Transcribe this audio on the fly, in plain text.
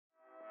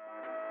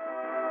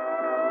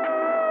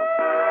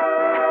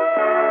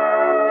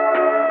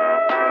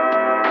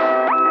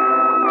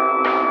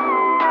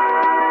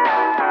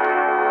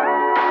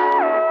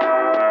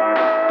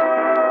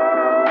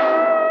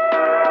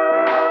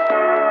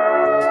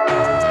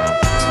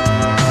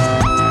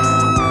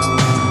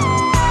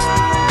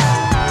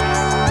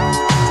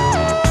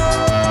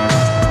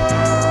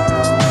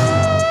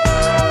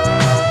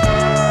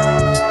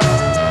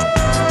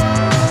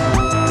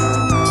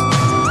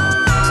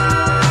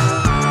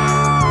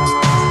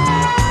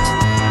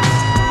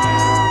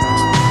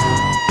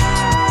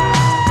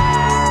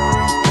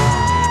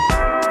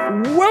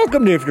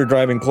Welcome to If You're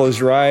Driving, Close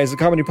Your Eyes, a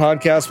comedy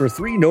podcast where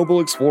three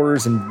noble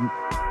explorers and...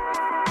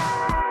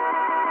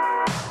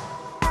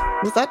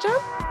 Was that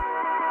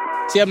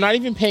John? See, I'm not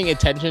even paying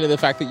attention to the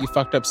fact that you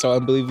fucked up so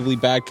unbelievably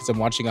bad because I'm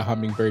watching a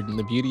hummingbird, and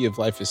the beauty of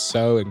life is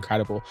so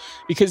incredible.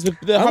 Because the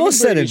almost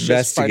said hummingbird is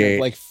just kind of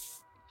investigate. like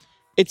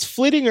it's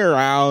flitting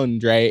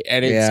around, right?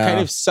 And it's kind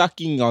of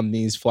sucking on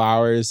these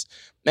flowers.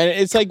 And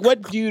it's like,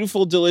 what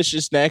beautiful,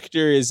 delicious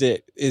nectar is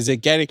it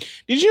getting?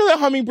 Did you know that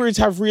hummingbirds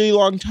have really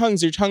long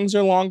tongues? Their tongues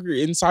are longer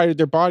inside of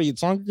their body.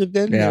 It's longer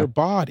than their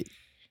body.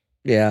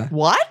 Yeah.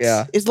 What?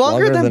 Yeah. It's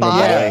longer than their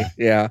body?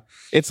 Yeah.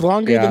 It's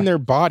longer than their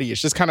body.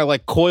 It's just kind of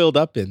like coiled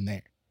up in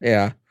there.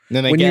 Yeah. And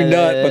then they When you nut,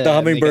 but the and they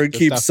hummingbird get the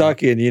keeps stuff out.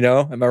 sucking, you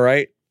know? Am I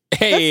right?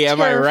 Hey, That's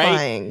am I right?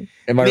 terrifying.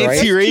 Am I Nancy right?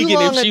 That's too Reagan,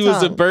 long if a she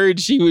was a tongue. bird,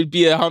 she would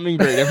be a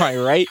hummingbird. Am I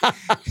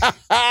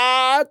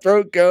right?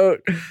 Throat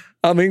goat.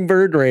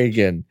 Hummingbird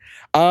Reagan.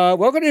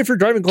 Welcome to If You're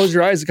Driving, Close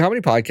Your Eyes, a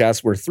comedy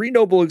podcast where three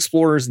noble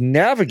explorers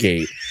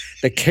navigate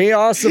the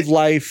chaos of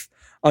life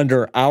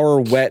under our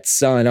wet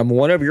sun. I'm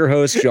one of your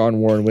hosts, John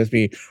Warren. With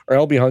me are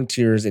LB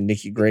Hunktears and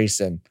Nikki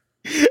Grayson.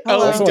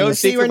 Hello. Oh, don't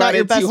See, think we're about not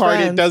your it best too hard.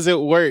 It friends.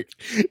 doesn't work.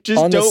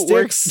 Just On the don't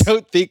work. sticks.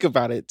 Don't think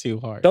about it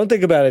too hard. Don't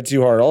think about it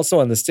too hard. Also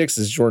on the sticks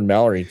is Jordan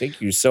Mallory. Thank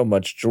you so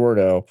much,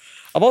 Jordo.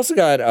 I've also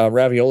got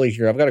Ravioli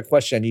here. I've got a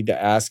question I need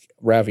to ask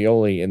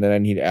Ravioli, and then I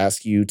need to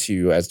ask you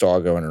two as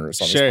dog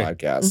owners on Sure. this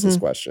podcast this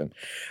question.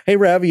 Hey,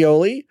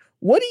 Ravioli,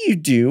 what do you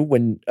do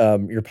when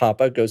your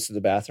papa goes to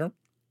the bathroom?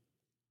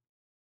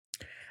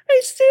 I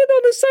stand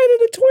on the side of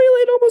the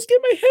toilet and almost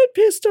get my head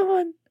pissed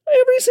on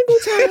every single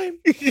time.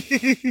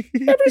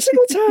 Every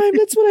single time.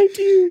 That's what I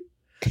do.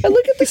 I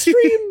look at the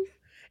stream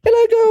and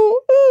I go,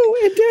 oh,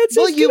 and Dad says,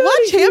 Well, you "Get watch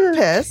outta him here."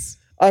 piss.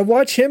 I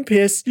watch him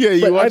piss. Yeah,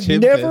 you but watch I've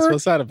him never piss.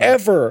 What's that about?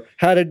 ever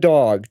had a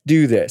dog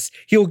do this.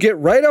 He'll get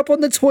right up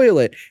on the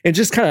toilet and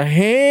just kind of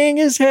hang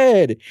his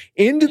head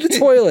into the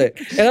toilet,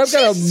 and I've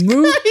got to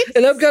move.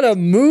 And I've got to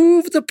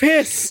move the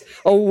piss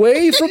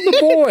away from the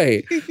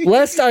boy,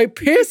 lest I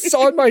piss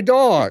on my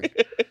dog.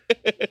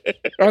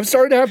 I'm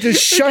starting to have to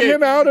shut Okay,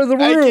 him out of the I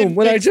can room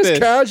when I fix just this.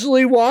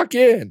 casually walk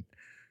in.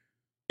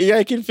 Yeah,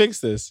 I can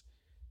fix this.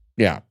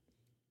 Yeah.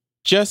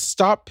 Just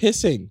stop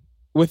pissing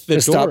with the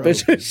Just door stop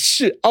it. open.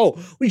 Shit. Oh,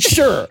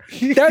 sure.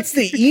 That's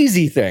the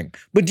easy thing.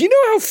 But do you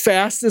know how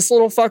fast this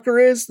little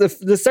fucker is?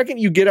 The second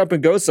you get up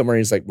and go somewhere,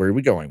 he's like, where are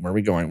we going? Where are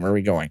we going? Where are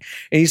we going?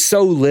 And he's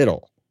so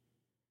little.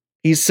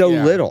 He's so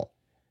Yeah. little.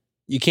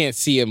 You can't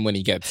see him when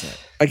he gets in.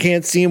 I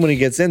can't see him when he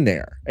gets in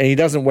there. And he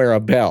doesn't wear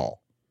a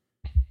bell.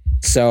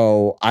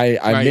 So I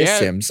Not miss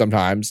yet. him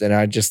sometimes.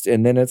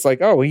 And then it's like,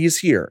 oh, he's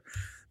here.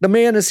 The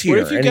man is here.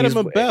 What if you and get he's-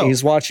 him a bell?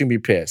 He's watching me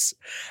piss.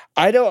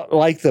 I don't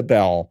like the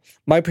bell.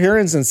 My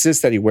parents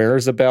insist that he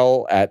wears a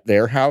bell at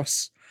their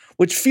house,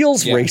 which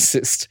feels Yeah.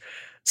 racist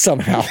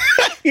somehow.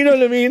 You know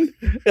what I mean?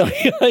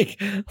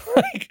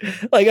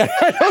 Like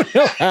I don't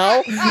know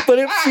how, but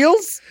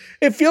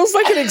it feels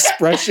like an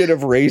expression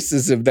of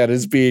racism that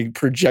is being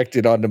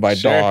projected onto my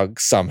Sure. dog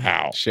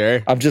somehow.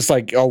 Sure. I'm just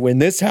like, oh, in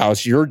this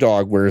house, your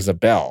dog wears a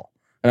bell.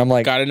 And I'm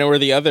like, Gotta know where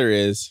the other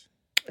is.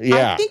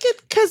 yeah. I think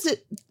it because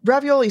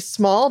Ravioli's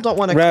small. Don't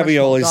want to.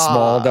 Ravioli's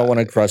small, don't want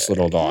to crush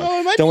little dog. No,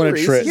 it might Don't be want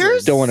to trip.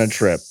 racist. Don't want to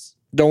trip.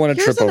 Don't want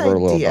to Here's trip an over a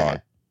little idea.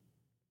 dog.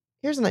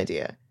 Here's an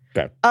idea.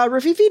 Okay.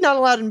 Rafifi not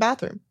allowed in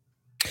bathroom.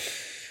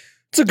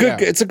 It's a good.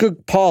 Yeah. It's a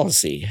good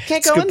policy. Can't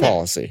it's go a good in there.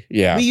 policy.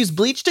 Yeah. We use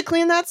bleach to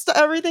clean that stuff.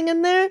 Everything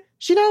in there.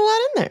 She's not allowed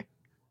in there.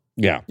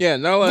 Yeah. Yeah,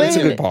 no. Wait It's a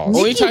a good minute. policy.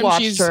 Only Nikki time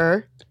watched she's-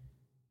 her.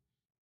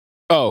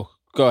 Oh,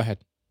 go ahead.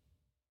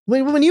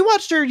 When you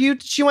watched her,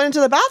 she went into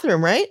the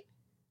bathroom, right?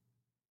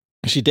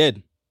 She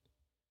did.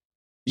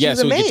 She Yeah, was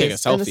so we could take a amazed and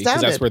selfie because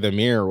astounded. that's where the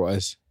mirror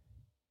was.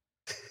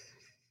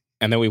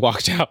 And then we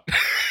walked out.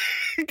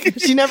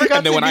 She never got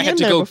And then to when be I had in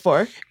to there go-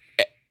 before.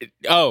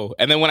 Oh,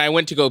 and then when I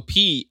went to go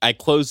pee, I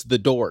closed the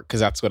door because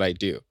that's what I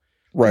do.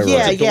 Right.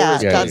 Yeah, right. The door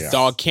is yeah, closed. that's-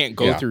 Dog can't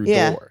go Yeah. through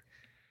Yeah. door.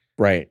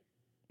 Right.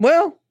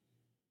 Well,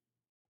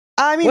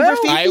 I mean, Well,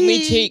 Rafifi, I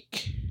only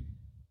take.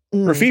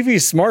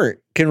 Rafifi's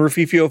smart. Can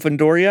Rafifi open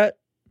door yet?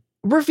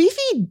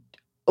 Rafifi.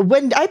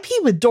 When I pee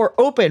with door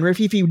open,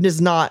 Rafifi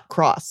does not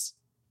cross.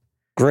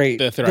 Great.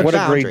 The What a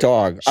threshold. great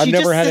dog. She I've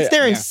never just had sits it.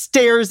 there and yeah.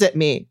 stares at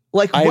me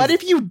like, I've- "What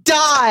if you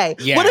die?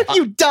 Yeah. What if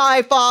you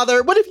die,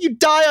 Father? What if you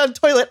die on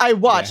toilet?" I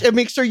watch Yeah. and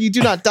make sure you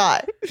do not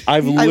die.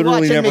 I've I watch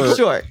literally and never. make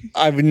sure.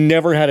 I've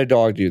never had a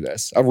dog do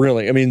this.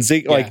 Really. I mean,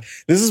 Zig, like,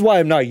 this is why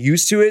I'm not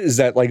used to it. Is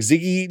that like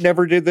Ziggy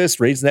never did this?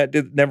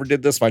 Raisinette never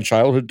did this. My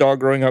childhood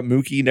dog growing up,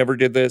 Mookie, never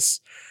did this.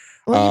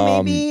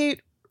 Well, maybe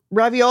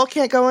Raviol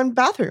can't go in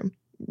bathroom.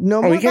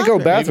 No more he can't go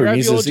bathroom. bathroom.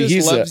 Maybe Raviol just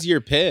he's loves your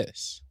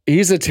piss.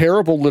 He's a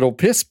terrible little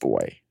piss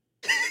boy.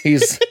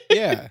 He's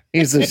Yeah.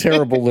 he's a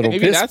terrible little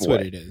Maybe piss that's boy.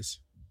 what it is.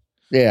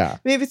 Yeah.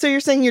 Maybe so. You're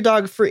saying your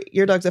dog's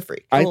a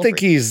freak. I think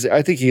he's a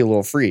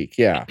little freak.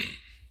 Yeah.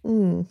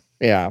 Mm,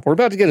 Yeah. We're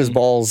about to get his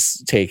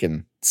balls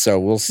taken. So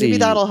we'll see maybe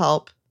that'll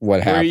help. what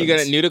Where happens. are you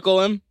going to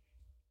nudicle him?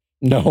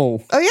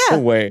 No. Oh No yeah.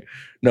 way.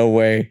 No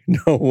way.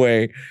 No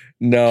way.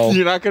 No.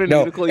 You're not going to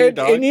No. nudicle your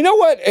dog? And you know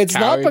what? It's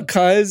Coward. not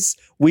because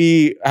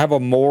we have a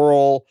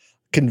moral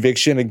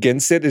conviction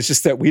against it. It's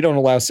just that we don't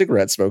allow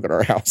cigarette smoke in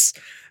our house.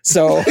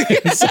 So,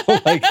 so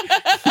like,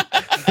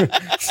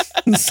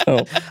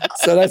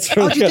 so that's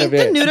really Do you kind think of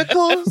the it.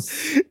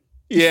 Nudicles?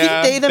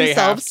 Yeah, they themselves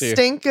have to.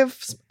 stink of.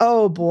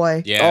 Oh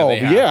boy. Yeah, Oh, they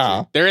have yeah.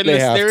 to. They're in They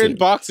this. have They're to. in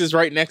boxes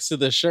right next to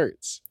the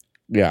shirts.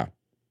 Yeah.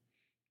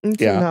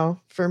 It's Yeah. a no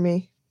for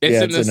me. It's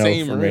Yeah, in the it's a no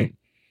same for room. me.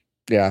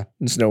 Yeah.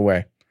 There's no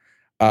way.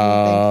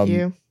 Thank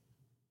you.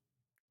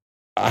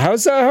 How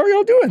are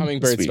y'all doing? this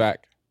Hummingbird's week?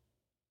 back.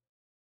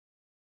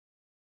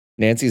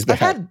 Nancy's I've back.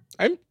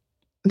 had.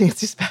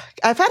 Nancy's back.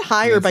 I've had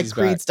Higher by Nancy's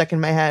Creed back. stuck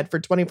in my head for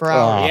 24 Oh,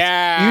 hours.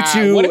 Yeah, you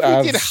two What if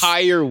have- we did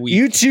higher week?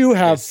 You two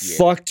have this year?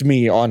 fucked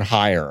me on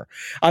Higher.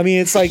 I mean,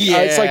 it's like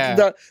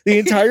Yeah. the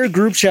entire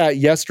group chat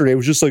yesterday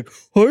was just like,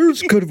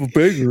 Hire's kind of a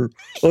banger.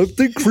 I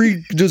think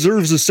Creed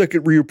deserves a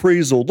second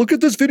reappraisal. Look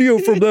at this video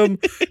from them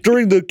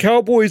during the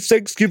Cowboys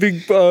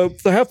Thanksgiving the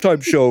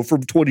halftime show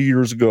from 20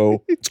 years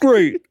ago. It's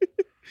great.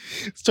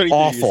 It's 23 years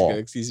Awful. ago,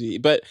 excuse me.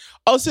 But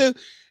also,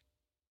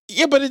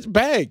 yeah, but it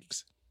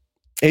bangs.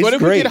 It's What if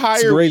great. we did It's a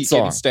higher great week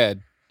song.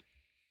 instead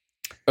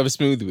of a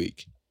smooth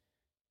week?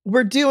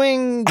 We're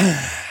doing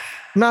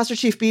Master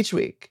Chief Beach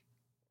Week.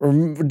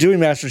 We're doing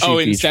Master Chief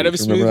Beach Instead of a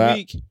Week. Remember smooth that?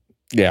 week?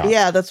 Yeah.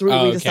 Yeah, that's what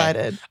Oh, we okay.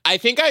 decided. I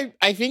think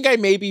I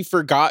maybe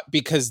forgot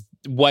because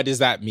what does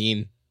that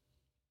mean?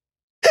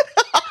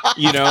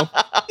 You know,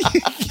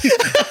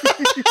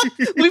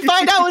 We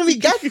find out when we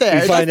get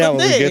there. We find That's out the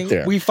when we thing. get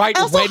there. we find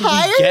Also, when we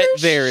Higher- get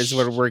there is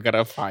when we're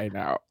gonna find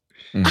out.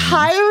 Mhm.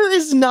 Higher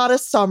is not a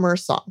summer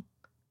song.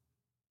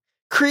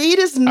 Creed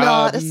is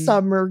not a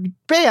summer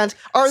band.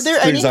 Are there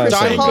any Creed's not a Christian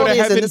summer Dying to go to holidays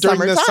in heaven the during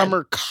summertime? the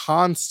summer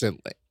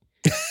constantly.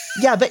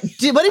 Yeah, but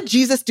what did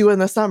Jesus do in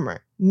the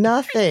summer?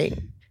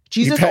 Nothing.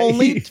 Jesus bet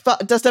only he-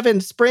 does stuff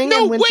in spring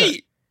No, and winter.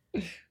 wait,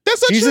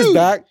 that's not Jesus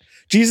true.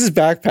 Jesus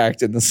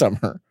backpacked in the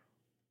summer.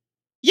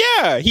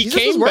 Yeah, he Jesus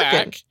was came working.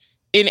 back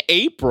in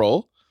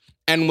April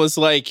and was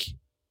like,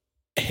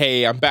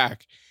 "Hey, I'm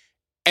back."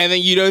 And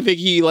then you don't think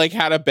he like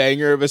had a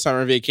banger of a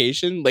summer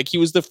vacation? Like he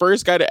was the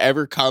first guy to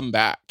ever come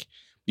back.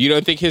 You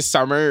don't think his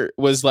summer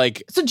was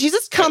like So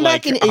Jesus come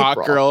like back in hot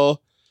April.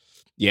 girl?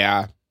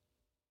 Yeah.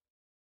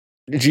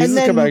 Jesus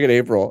then come back in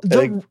April.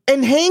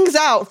 And hangs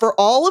out for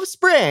all of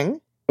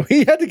spring He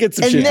had to get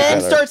some and shit then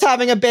together. starts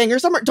having a banger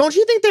summer. Don't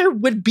you think there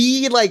would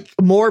be like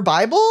more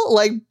Bible?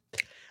 Like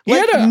He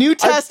had a- New I-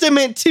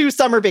 Testament to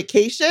summer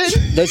vacation?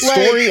 The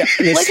story,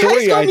 the Like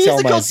story High I School tell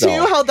Musical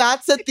myself. too, how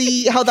that's at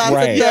the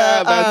Right.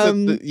 Yeah,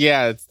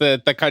 the, it's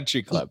the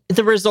country club.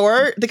 the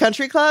resort, the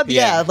country club.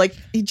 Yeah. Yeah, like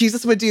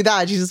Jesus would do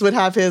that. Jesus would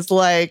have his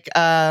like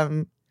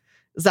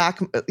Zach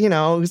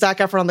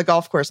Efron on the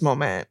golf course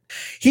moment.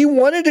 He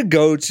wanted to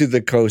go to the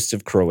coast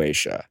of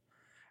Croatia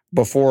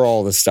before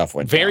all this stuff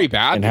went Very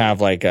down, bad. and have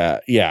like a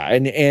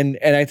and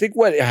I think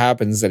what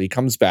happens is that he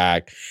comes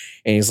back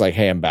and he's like,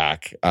 hey, I'm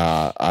back.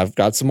 I've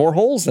got some more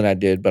holes than I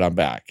did, but I'm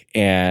back.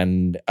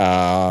 And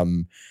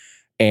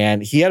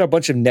he had a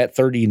bunch of net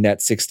 30,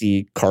 net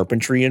 60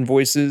 carpentry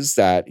invoices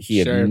that he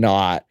had Sure.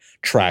 not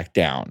tracked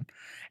down.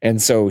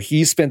 And so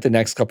he spent the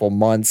next couple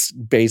months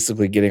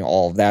basically getting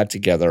all of that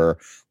together,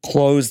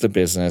 closed the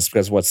business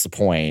because what's the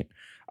point?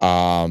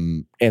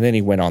 And then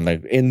he went on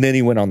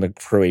the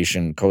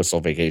Croatian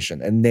coastal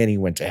vacation, and then he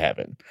went to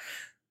heaven.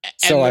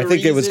 So I the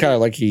think it was reason- kind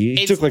of like he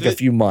it's took like a the-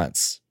 few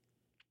months.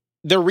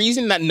 The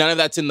reason that none of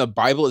that's in the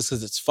Bible is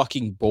because it's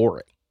fucking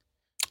boring.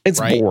 It's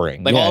Right?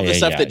 boring. Like Yeah, all the yeah,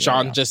 stuff yeah, that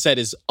John yeah. just said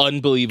is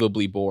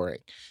unbelievably boring.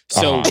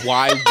 So Uh-huh.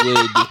 why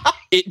would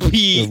it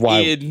be Why-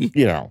 in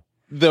You know,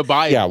 the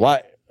Bible? yeah.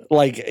 Why?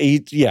 Like,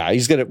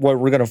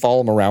 we're gonna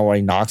follow him around when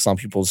he knocks on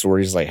people's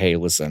doors. He's like, hey,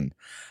 listen,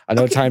 I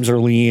know times are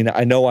lean.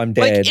 I know I'm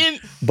dead,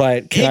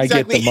 but can I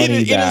get the money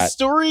in a that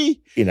story?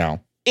 you know?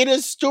 In a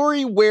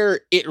story where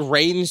it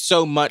rains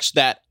so much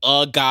that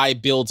a guy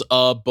builds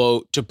a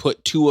boat to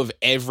put 2 of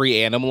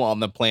every animal on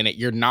the planet,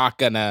 you're not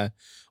gonna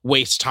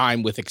waste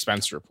time with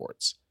expense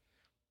reports.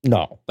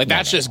 No, Like no,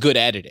 that's no, just no. good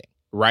editing,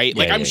 right?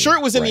 Like Yeah, I'm yeah, sure yeah,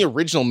 it was in the right.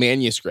 original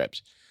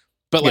manuscript,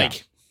 but Yeah.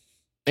 like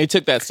they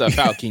took that stuff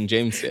out. King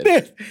James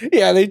did.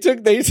 Yeah, they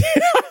took they took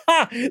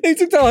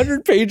the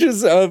 100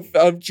 pages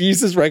of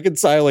Jesus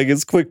reconciling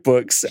his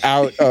QuickBooks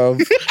out of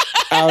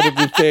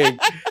the thing.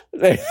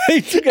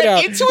 They took it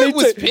out. Intuit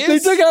was pissed.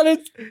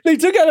 They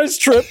took out his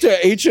trip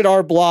to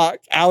H&R Block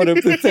out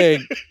of the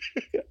thing.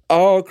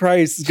 Oh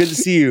Christ, it's good to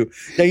see you.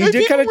 Now you And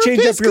did kind of people were change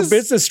up pissed your 'cause-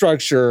 business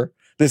structure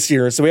this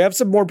year, so we have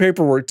some more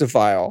paperwork to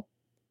file.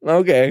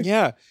 Okay.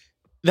 Yeah.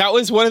 That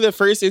was one of the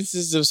first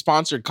instances of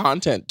sponsored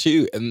content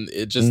too. And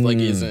it just like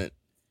isn't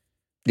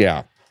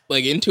Yeah.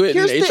 like Intuit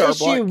Here's and the HR issue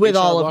Block, with HR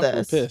all of Block were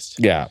this. pissed.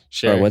 Yeah.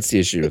 Sure. All right, what's the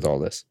issue with all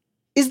this?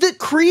 Is that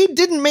Creed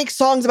didn't make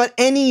songs about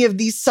any of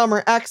these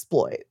summer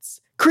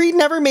exploits. Creed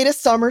never made a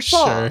summer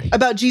song Sure.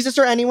 about Jesus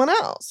or anyone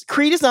else.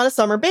 Creed is not a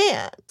summer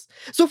band.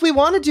 So if we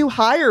want to do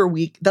Higher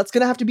Week, that's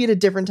going to have to be at a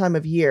different time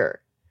of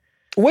year.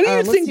 What do you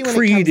let's see think when it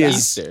Creed comes out. is?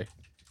 Easter.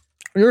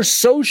 You're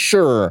so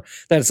sure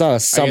that it's not a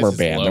summer it's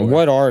band. lower. And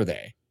what are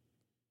they?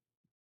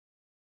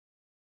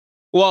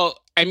 Well,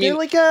 I mean,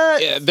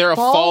 they're a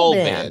fall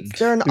band.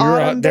 They're an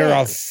autumn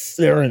band.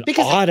 They're an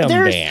because autumn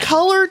their band.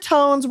 color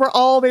tones were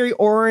all very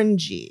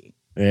orangey.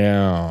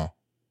 Yeah.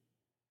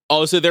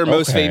 Oh, so their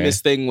most Okay.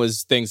 famous thing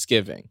was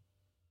Thanksgiving.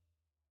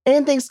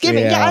 And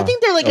Thanksgiving. Yeah, I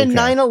think they're like a Okay.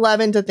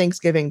 9/11 to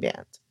Thanksgiving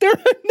band. They're a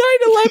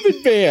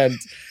 9/11 band.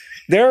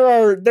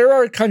 There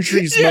are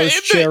country's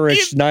most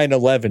cherished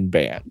 9/11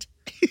 band.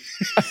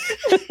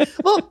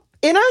 Well,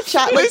 in our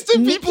chat, like List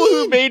of people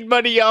who made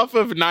money off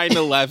of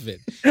 9/11.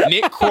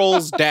 Nick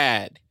Kroll's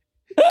dad.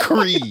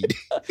 Creed.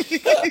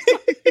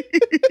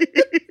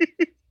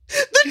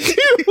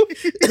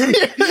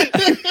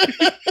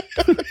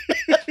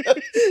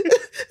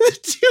 The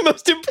two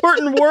most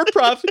important war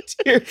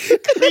profiteers,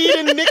 Creed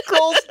and Nick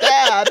Kroll's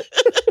dad.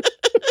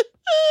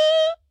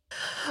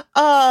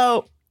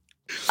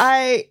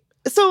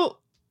 So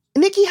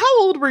Nikki,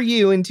 how old were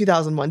you in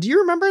 2001? Do you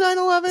remember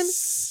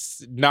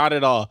 9/11? Not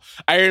at all.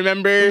 I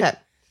remember. Okay.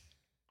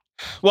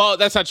 Well,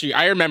 that's not true.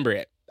 I remember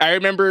it. I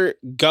remember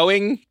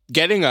getting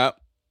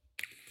up,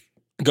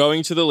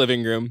 going to the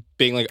living room,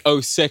 being like,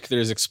 "Oh, sick!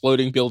 There's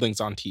exploding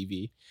buildings on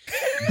TV."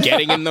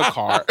 Getting in the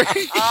car.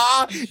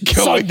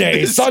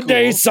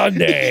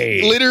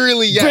 Sunday.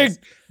 Literally, yes.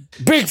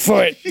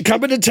 Bigfoot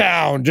coming to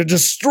town to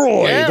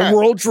destroy the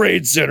World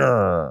Trade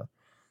Center.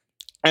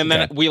 And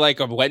then we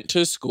went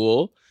to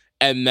school,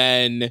 and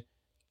then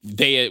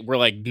they were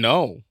like,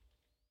 "No,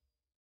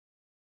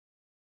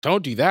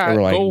 don't do that.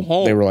 Go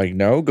home." They were like,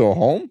 "No, go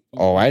home."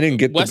 Oh, I didn't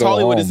get West to go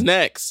Hollywood home. is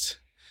next.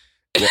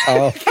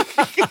 Oh.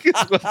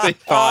 Is what they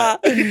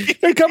thought.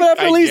 They're coming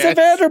after Lisa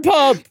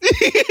Vanderpump.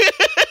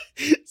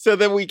 So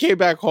then we came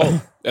back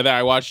home, and then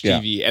I watched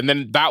TV, and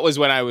then that was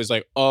when I was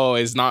like, "Oh,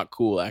 it's not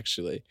cool,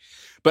 actually."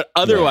 But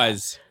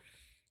otherwise,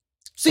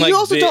 so you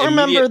also don't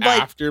remember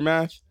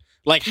aftermath,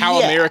 like how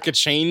America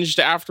changed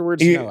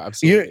afterwards. No,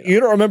 absolutely.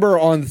 You don't remember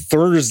on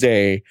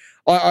Thursday?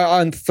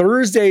 On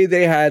Thursday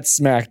they had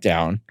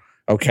SmackDown.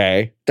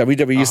 Okay,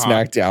 WWE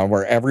SmackDown,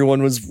 where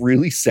everyone was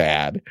really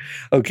sad.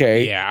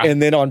 Okay, yeah.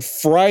 And then on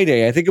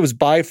Friday, I think it was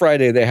by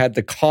Friday, they had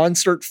the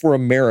Concert for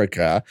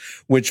America,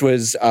 which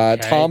was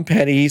Tom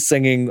Petty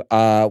singing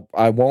 "I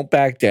Won't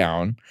Back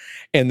Down,"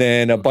 and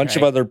then a bunch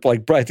of other,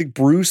 like, I think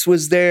Bruce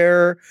was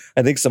there.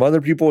 I think some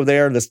other people were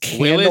there. This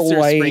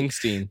candlelight,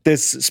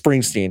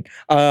 Springsteen,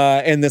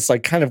 and this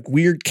like kind of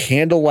weird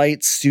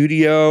candlelight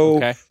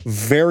studio,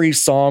 very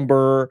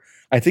somber.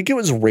 I think it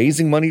was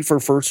raising money for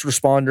first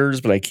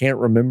responders, but I can't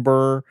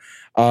remember.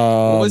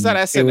 What was that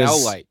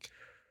SNL like?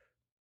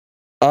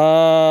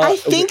 I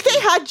think they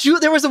had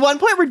there was one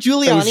point where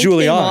Giuliani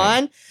came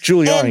on.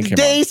 Giuliani came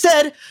they on.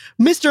 said,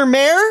 "Mr.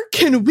 Mayor,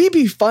 can we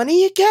be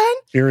funny again?"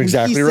 You're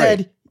exactly he right.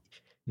 Said,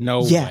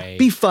 "No way.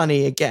 Be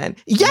funny again."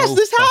 Yes, No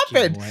this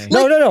happened.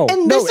 No.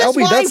 And No, this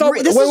LB, is that's not.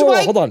 why,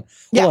 Wait, hold on.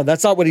 Hold on.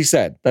 That's not what he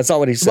said.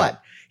 What?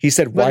 He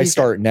said, "Why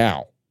start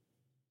now?"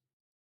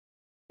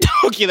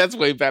 Okay, that's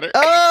way better.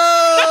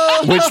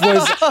 Oh, which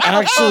was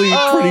actually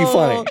pretty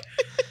funny.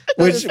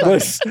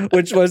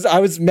 Which was I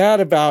was mad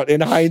about in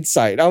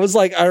hindsight. I was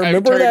like, I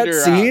remember that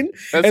scene,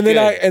 and then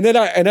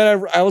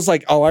I was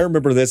like, oh, I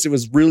remember this. It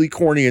was really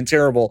corny and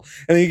terrible.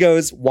 And then he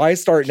goes, "Why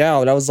start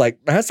now?" And I was like,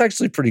 that's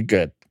actually pretty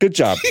good. Good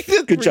job.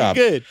 Good job.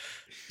 Good.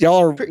 Y'all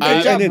are good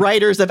job,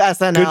 writers of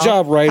SNL. Good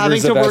job, writers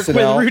having to of work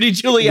SNL. with Rudy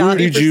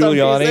Giuliani. For some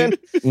reason.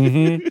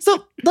 Mm-hmm.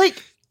 So,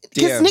 like,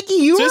 because Nikki,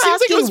 you were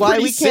asking why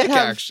we can't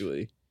have.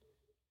 Actually.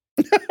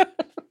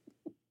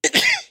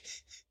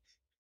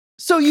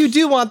 So you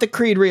do want the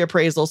Creed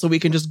reappraisal so we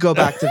can just go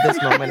back to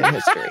this moment in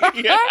history.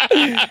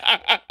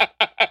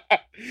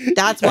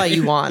 That's why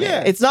you want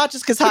it. It's not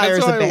just because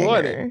Hire's a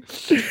banger.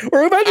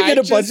 We're about to get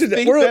a bunch of.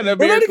 We're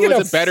about to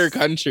get a better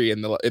country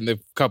in the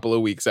couple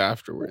of weeks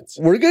afterwards.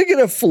 We're gonna get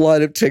a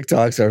flood of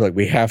TikToks that are like,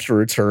 we have to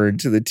return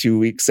to the 2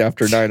 weeks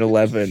after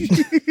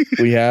 9/11.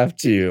 We have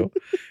to.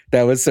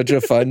 That was such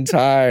a fun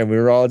time. We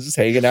were all just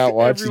hanging out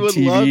watching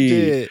TV. Loved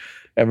it.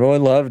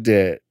 Everyone loved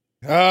it.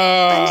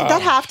 I mean,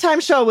 that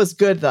halftime show was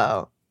good,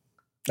 though.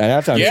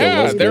 That halftime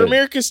show was they're good.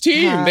 America's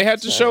team. They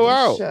had to show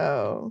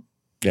out.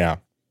 Yeah.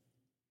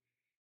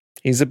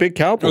 He's a big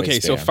Cowboys Okay,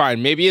 fan. so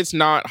fine. Maybe it's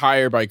not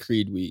Higher by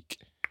Creed week.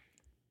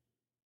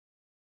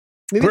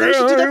 Maybe they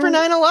should do that for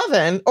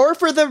 9/11 or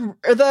for the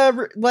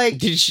like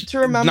to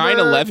remember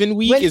 9/11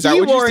 week. When is that he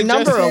what you wore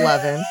suggested? number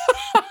 11?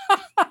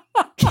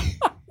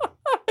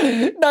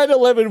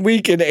 9/11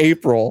 week in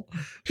April.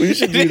 We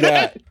should do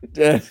that.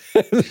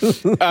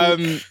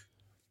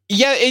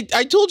 Yeah,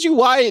 I told you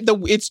why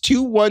it's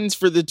 2 1s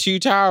for the 2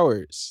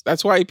 towers.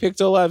 That's why I picked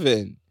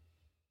 11.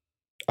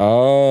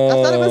 Oh, I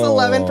thought it was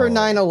 11 for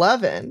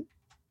 9/11.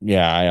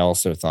 Yeah, I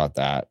also thought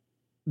that.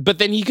 But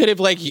then he could have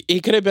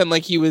been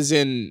like he was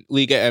in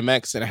Liga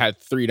MX and had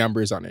 3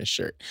 numbers on his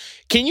shirt.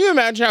 Can you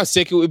imagine how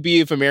sick it would be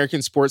if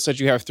American sports let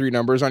you have 3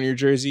 numbers on your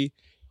jersey?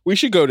 We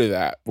should go to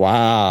that.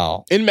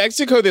 Wow. In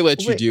Mexico, they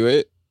let you do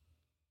it.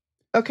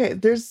 Okay, I'm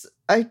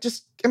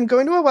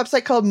going to a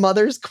website called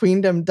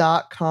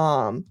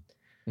mothersqueendom.com.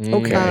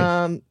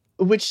 Okay.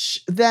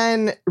 Which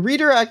then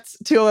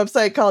redirects to a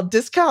website called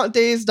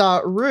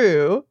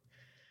discountdays.ru.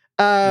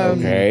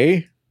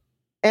 Okay.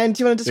 And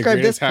do you want to describe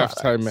this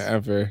halftime product?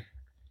 ever?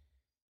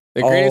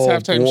 The greatest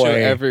halftime show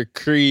boy. ever.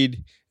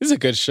 Creed. This is a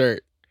good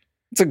shirt.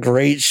 It's a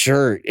great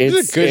shirt.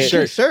 It's a good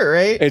shirt. Sure,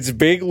 right? It's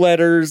big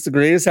letters, the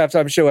greatest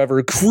halftime show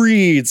ever.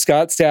 Creed,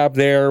 Scott Stapp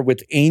there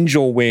with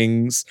angel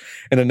wings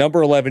and a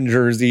number 11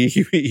 jersey.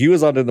 He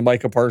was onto the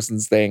Micah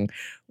Parsons thing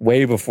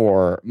way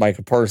before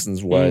Micah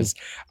Parsons was.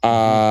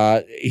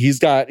 He's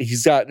got,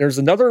 there's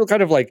another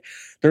kind of like,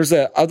 there's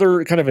a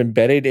other kind of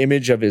embedded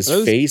image of his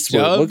face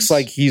where it looks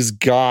like he's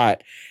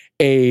got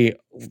a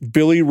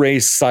Billy Ray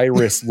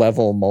Cyrus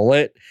level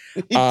mullet.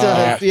 He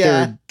does,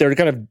 yeah. They're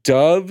kind of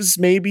doves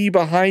maybe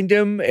behind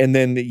him, and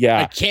then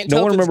I can't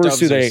tell if it's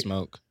doves or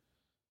smoke.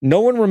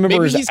 No one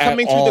remembers. Maybe he's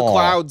coming through the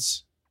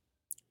clouds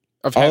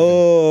of heaven.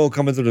 Oh,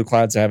 coming through the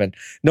clouds of heaven.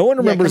 No one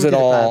remembers at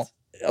all.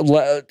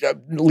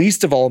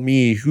 Least of all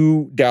me,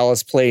 who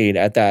Dallas played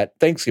at that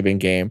Thanksgiving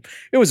game.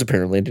 It was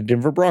apparently the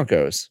Denver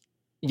Broncos.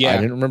 Yeah, I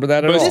didn't remember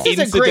that at But all. This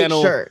is a great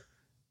shirt.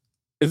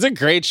 It's a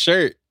great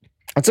shirt.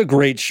 That's a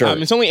great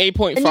shirt. It's only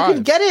 8.5. And you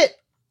can get it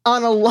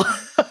on a lot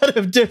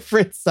of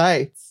different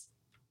sites.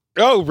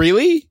 Oh,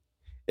 really?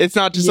 It's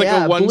not just like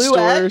a one Blue store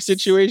X?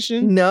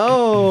 situation?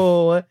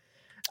 No.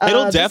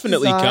 It'll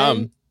definitely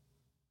come.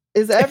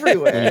 Is When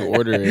everywhere. you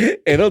order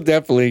it. It'll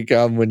definitely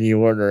come when you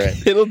order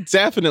it. It'll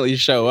definitely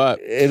show up.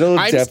 It'll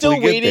I'm definitely still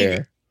get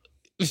waiting.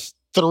 there.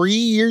 3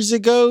 years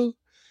ago,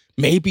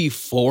 maybe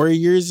 4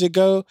 years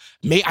ago.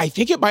 I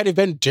think it might have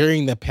been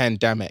during the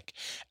pandemic.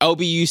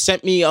 LB, you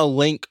sent me a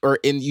link,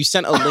 you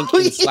sent a link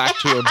in Slack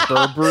to a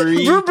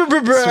Burberry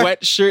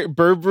sweatshirt,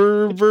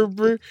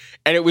 Burberry,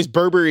 and it was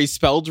Burberry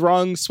spelled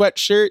wrong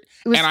sweatshirt,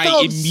 and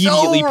I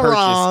immediately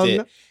purchased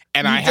it,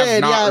 and I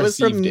have not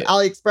received it. It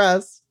was from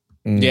AliExpress.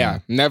 Yeah,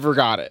 never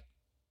got it.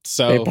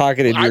 So They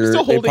pocketed I'm your.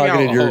 still They holding out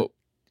pocketed your. hope.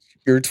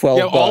 Your 12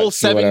 Yeah, all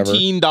bucks or whatever.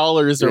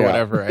 $17 or Yeah.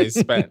 whatever I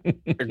spent.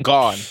 They're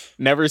gone.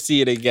 Never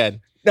see it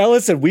again. Now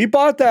listen, we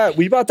bought that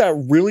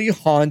really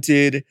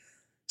haunted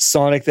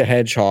Sonic the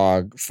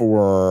Hedgehog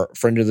for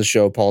friend of the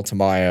show Paul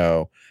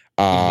Tamayo,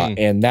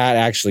 and that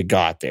actually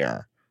got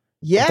there.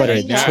 Yeah, But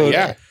it took-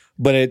 yeah.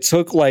 But it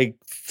took like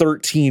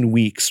 13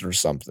 weeks or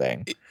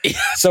something.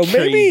 So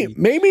crazy.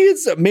 maybe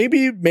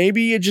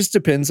it just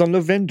depends on the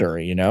vendor,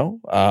 you know?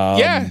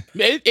 Yeah,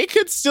 it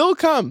could still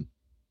come.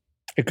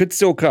 It could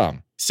still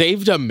come.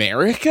 Saved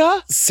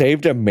America?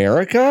 Saved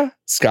America?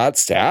 Scott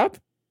Stapp?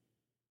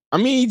 I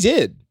mean, he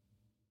did.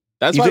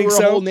 That's You why think we're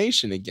so? a whole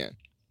nation again.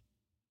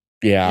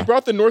 He Yeah.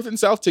 brought the North and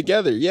South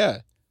together. Yeah.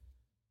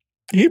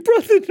 He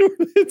brought the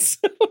North and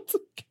South.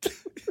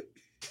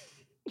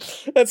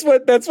 That's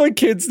what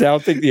kids now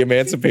think the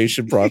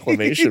Emancipation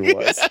Proclamation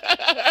was.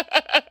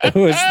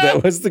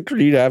 That was the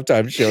Creed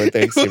halftime show at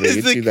Thanksgiving It in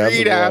was the 2001.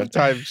 Creed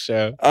halftime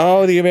show.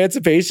 Oh, the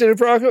Emancipation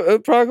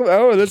Proclamation.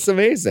 Oh, that's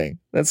amazing.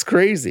 That's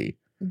crazy.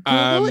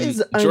 Google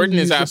is Jordan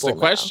has asked a unusable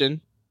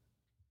question.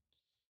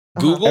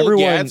 now. Google,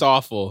 Everyone- yeah, it's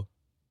awful.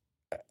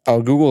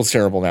 Oh, Google's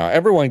terrible now.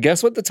 Everyone,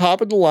 guess what the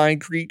top of the line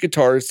Creed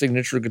guitar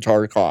signature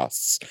guitar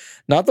costs?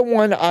 Not the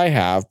one I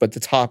have, but the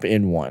top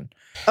end one.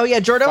 Oh yeah,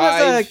 Jordan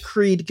has a Five.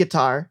 Creed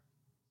guitar.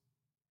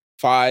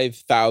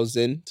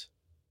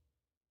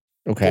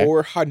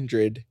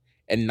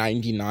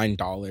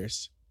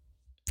 $5,499.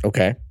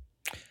 Okay.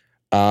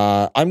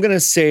 I'm gonna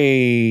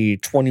say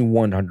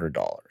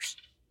 $2,100.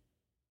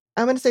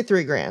 I'm gonna say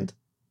 $3,000.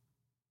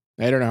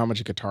 I don't know how much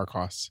a guitar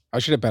costs. I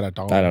should have bet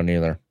 $1. I don't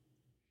either.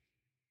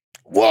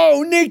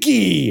 Whoa,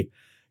 Nikki!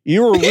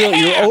 You were real.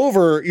 You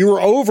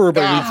were over,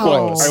 but you're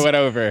close. I went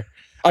over.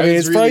 I mean,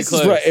 was it's really Price is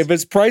close. Right. If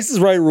it's Price is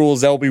Right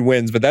rules, LB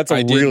wins. But that's a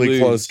I did really lose.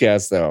 close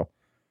guess, though.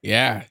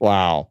 Yeah.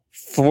 Wow.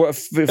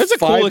 That's a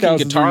cool looking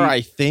guitar,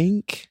 I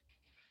think.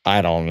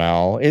 I don't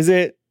know. Is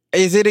it?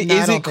 Is it No, I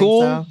don't think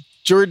cool? so.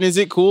 Jordan, is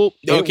it cool?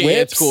 It Okay,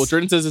 whips. it's cool.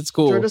 Jordan says it's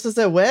cool. Jordan says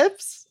it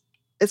whips.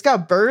 It's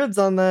got birds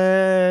on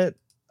the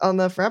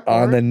fretboard.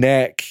 On the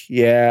neck?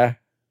 Yeah.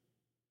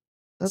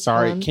 That's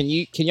Sorry, fun. can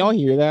y'all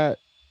hear that?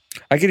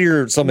 I could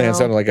hear something that No.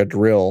 sounded like a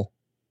drill.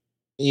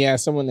 Yeah,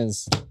 someone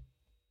is.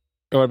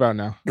 What about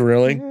now?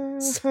 Drilling.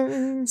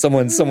 Someone's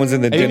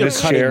in the I think they're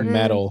dentist cutting chair.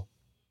 metal.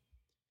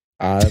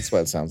 That's what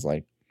it sounds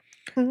like.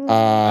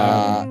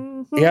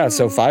 Yeah.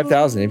 So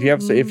 5,000. If you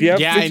have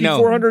Yeah, I know.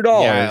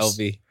 $5,400. Yeah,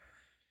 LV.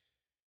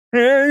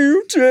 Can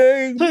you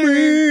take me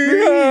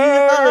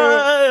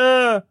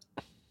higher?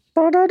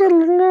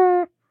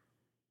 To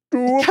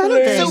a Kind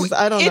of place- things.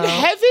 I don't In know.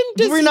 heaven,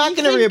 does We're he not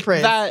gonna think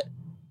reappraise. that?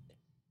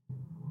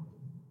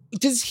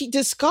 Does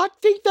Scott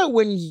think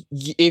that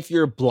if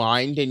you're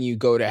blind and you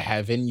go to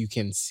heaven, you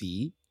can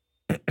see?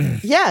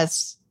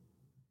 Yes.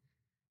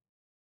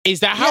 Is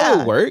that how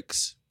Yeah. it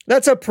works?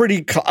 That's a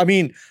pretty. I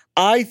mean,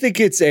 I think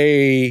it's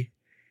a.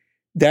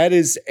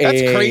 That's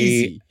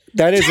Crazy.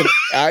 That is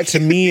to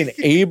me an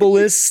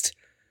ableist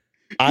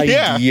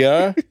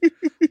idea.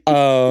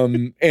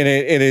 And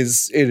it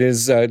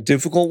is a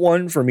difficult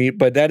one for me,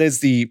 but that is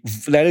the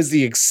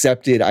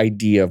accepted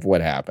idea of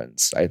what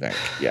happens. I think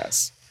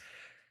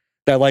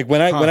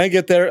when I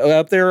get there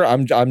up there,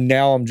 I'm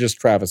just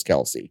Travis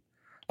Kelce.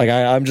 Like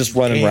I'm just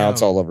running Damn.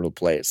 routes all over the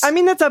place. I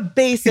mean, that's a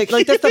basic,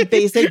 like that's the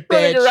basic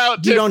Running bitch.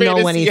 around You to don't know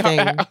fantasy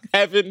anything.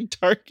 Heaven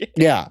Target.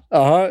 yeah.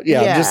 Yeah.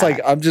 Yeah.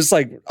 I'm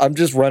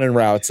just running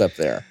routes up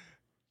there.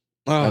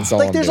 That's all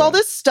Like I'm there's doing. all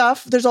this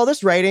stuff, there's all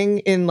this writing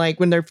in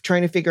like when they're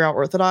trying to figure out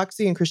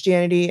Orthodoxy and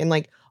Christianity, and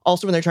like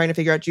also when they're trying to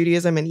figure out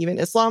Judaism and even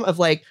Islam, of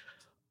like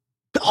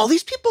all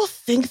these people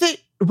think that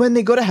when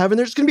they go to heaven,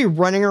 they're just gonna be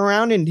running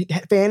around in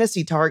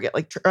fantasy Target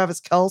like Travis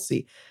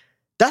Kelce.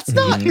 That's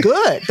not Mhm.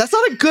 good. That's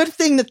not a good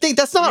thing to think.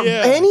 That's not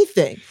Yeah.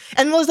 anything.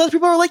 And those other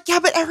people are like, yeah,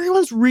 but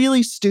everyone's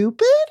really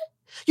stupid.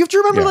 You have to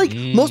remember, Yeah. like,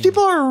 most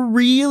people are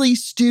really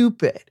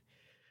stupid.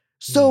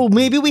 So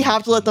maybe we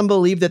have to let them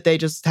believe that they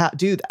just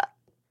do that.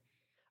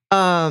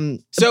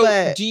 So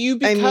but, do you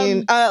become? I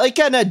mean, like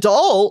an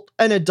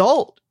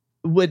adult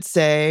would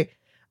say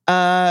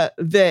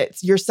that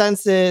your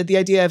senses, the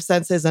idea of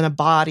senses and a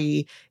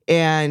body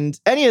and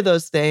any of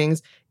those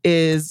things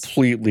is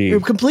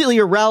completely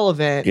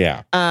irrelevant.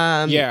 Yeah.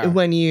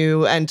 When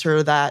you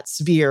enter that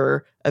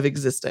sphere of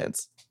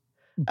existence.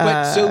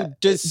 But so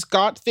does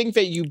Scott think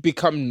that you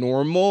become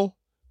normal,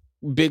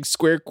 big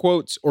square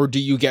quotes, or do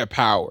you get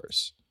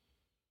powers?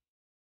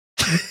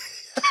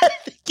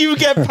 You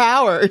get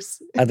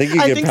powers. I think you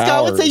get I think powers.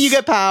 Scott would say you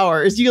get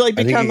powers. You like I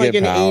think become you like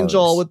get an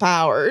angel powers. with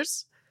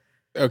powers.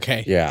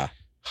 Okay. Yeah.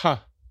 Huh.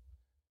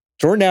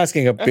 Jordan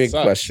asking a That big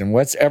sucks. question.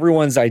 What's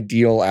everyone's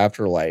ideal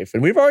afterlife?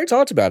 And we've already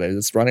talked about it.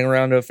 It's running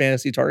around a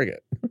fantasy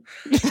Target.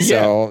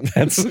 So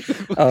that's Just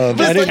I like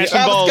didn't,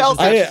 Travis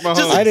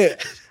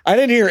Kelce. I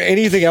didn't hear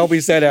anything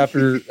Elby said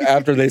after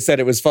they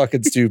said it was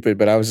fucking stupid,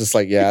 but I was just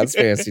like, yeah, it's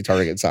fantasy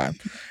Target time.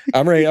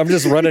 I'm ready. I'm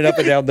just running up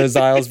and down those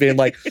aisles being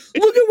like,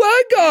 look at what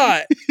I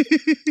got.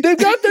 They've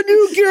got the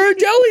new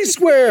Ghirardelli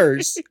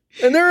squares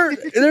and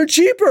they're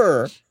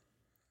cheaper.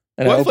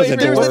 And I What open the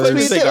flavors? What doors.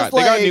 flavors they got? They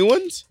got new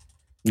ones.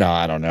 No,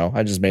 I don't know.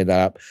 I just made that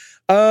up.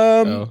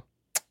 Oh.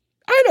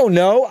 I don't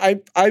know.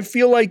 I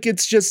feel like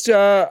it's just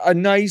a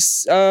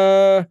nice.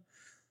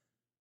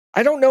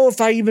 I don't know if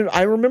I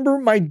remember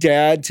my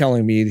dad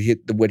telling me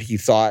what he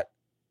thought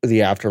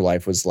the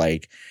afterlife was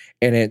like,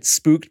 and it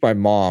spooked my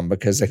mom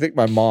because I think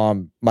my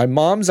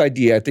mom's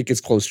idea I think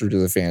is closer to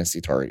the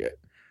fantasy Target.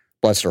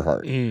 Bless her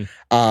heart.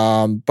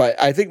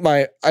 But I think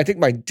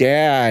my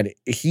dad,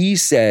 he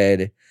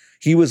said,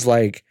 he was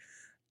like,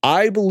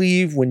 I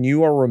believe when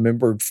you are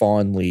remembered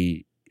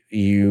fondly,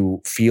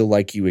 you feel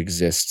like you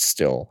exist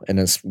still in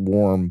this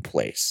warm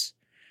place.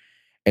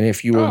 And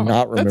if you are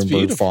not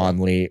remembered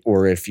fondly,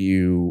 or if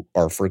you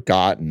are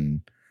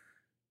forgotten,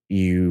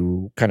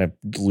 you kind of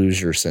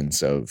lose your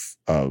sense of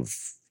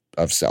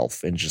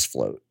self and just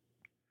float.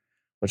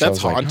 Which That's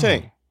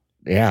haunting. Like,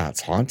 oh, yeah,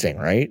 it's haunting,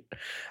 right?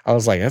 I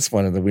was like, that's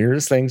one of the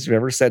weirdest things you've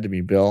ever said to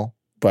me, Bill.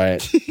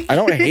 But I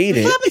don't hate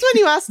it. What happens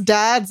when you ask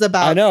dads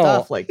about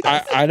stuff like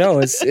that? I know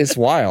it's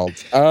wild.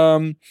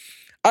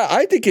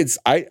 I think it's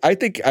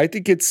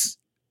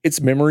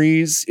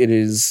memories. It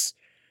is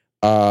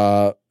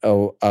a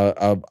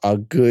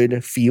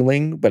good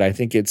feeling, but I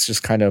think it's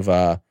just kind of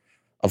a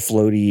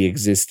floaty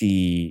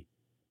existy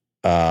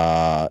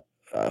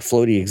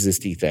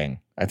thing.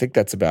 I think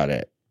that's about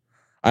it.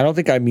 I don't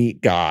think I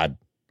meet God.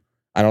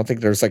 I don't think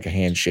there's like a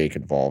handshake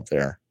involved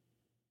there.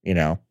 You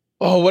know?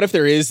 Oh, what if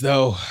there is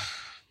though?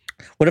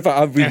 What if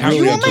I'd be really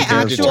you want my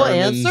unprepared actual for it?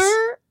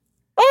 answer?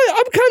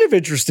 I'm kind of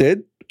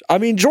interested. I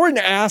mean, Jordan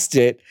asked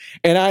it,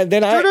 and I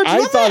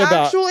thought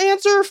about actual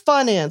answer or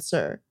fun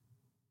answer.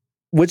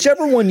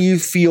 Whichever one you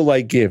feel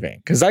like giving,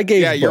 because I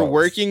gave your both.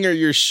 working or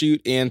your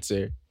shoot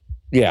answer.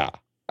 Yeah,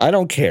 I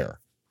don't care.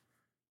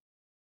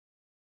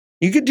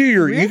 You could do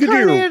your.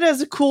 Reincarnated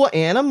as a cool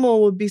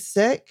animal would be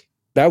sick.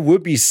 That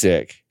would be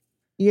sick.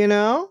 You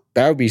know,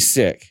 that would be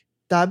sick.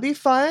 That'd be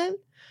fun.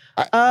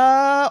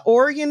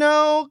 Or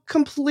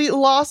complete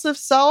loss of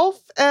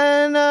self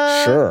and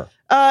sure.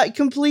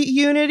 Complete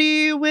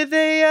unity with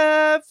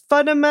a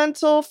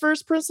fundamental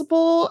first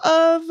principle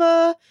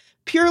of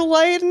pure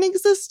light and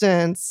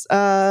existence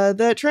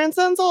that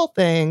transcends all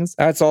things.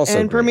 That's also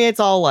and great. permeates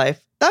all life.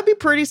 That'd be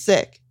pretty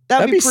sick.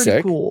 That'd be pretty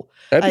sick. cool.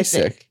 That'd be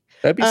sick.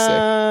 That'd be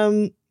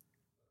sick.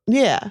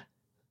 Yeah.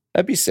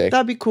 That'd be sick.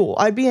 That'd be cool.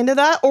 I'd be into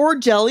that. Or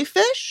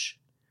jellyfish.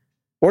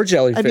 Or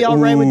jellyfish. I'd be all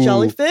right with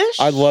jellyfish.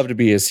 I'd love to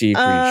be a sea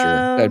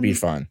creature. That'd be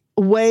fun.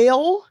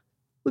 Whale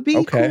would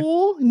be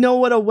cool. Know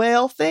what a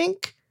whale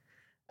think.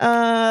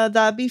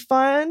 That'd be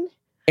fun.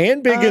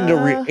 And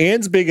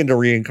Anne's big into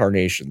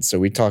reincarnation, so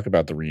we talk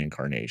about the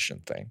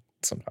reincarnation thing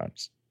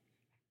sometimes.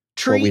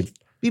 Tree,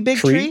 be big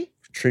tree.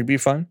 Tree be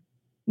fun,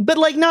 but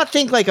like not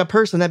think like a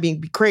person. That'd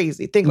be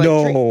crazy. Think like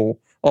tree.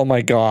 Oh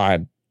my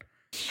god,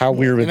 how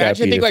weird would that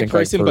be? Think like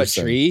person, but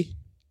tree.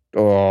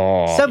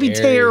 Oh, that'd be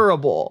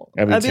terrible.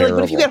 That'd be I'd be terrible.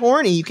 like, but if you get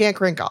horny, you can't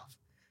crank off.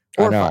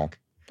 Or fuck.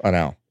 I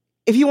know.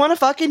 If you want to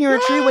fuck and you're a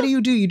tree, what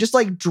do? You just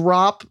like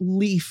drop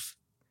leaf.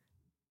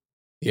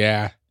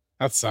 Yeah,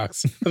 that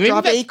sucks.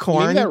 Drop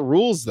acorn. Maybe that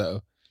rules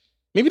though.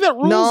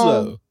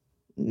 Though.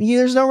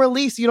 There's no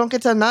release. You don't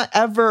get to nut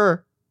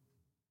ever.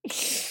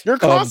 You're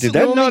constantly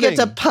you only get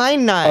to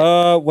pine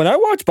nut. When I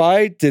walked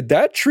by, did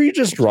that tree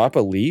just drop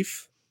a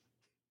leaf?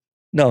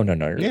 No,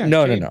 Yeah,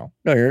 no, tree.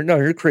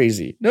 you're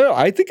crazy. No,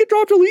 I think it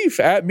dropped a leaf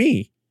at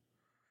me.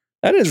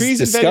 That is Trees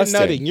disgusting. invented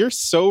nutting. You're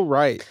so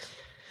right.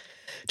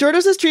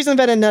 Jordo says trees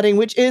invented nutting,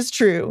 which is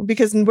true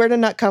because where did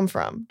nut come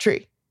from?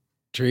 Tree.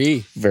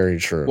 Tree. Very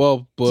true.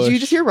 Well, bush. Did you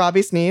just hear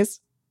Robbie sneeze?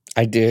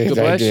 I did. God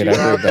I bless did. you, I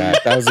heard Robbie.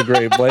 that. That was a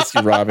great. Bless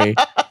you, Robbie.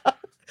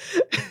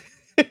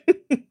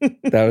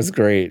 That was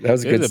great. That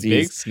was a It good was a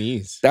big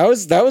sneeze. sneeze.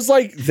 That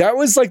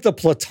was like the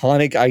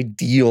platonic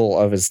ideal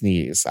of a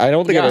sneeze. I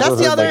don't think Yeah, I've ever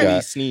that's the heard other-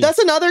 like sneeze. That's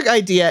another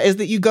idea is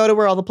that you go to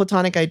where all the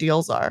platonic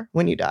ideals are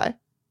when you die.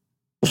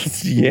 a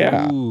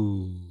yeah.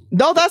 Ooh.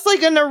 No, that's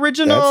like an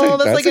original,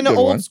 that's like a an good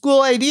old one.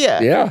 school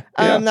idea. Yeah.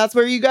 That's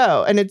where you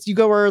go. And it's you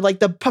go where like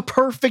the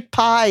perfect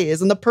pie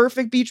is and the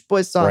perfect Beach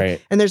Boys song.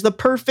 Right. And there's the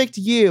perfect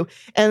you.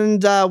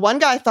 And one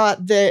guy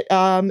thought that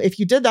if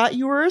you did that,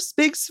 you were a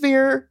big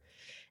sphere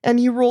and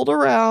you rolled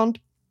around.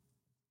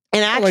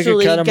 And Like a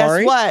actually, guess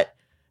Katamari? what?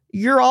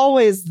 You're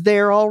always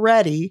there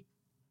already.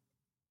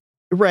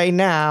 Right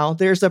now,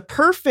 there's a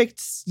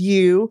perfect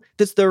you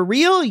that's the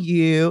real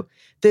you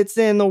that's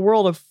in the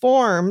world of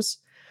forms.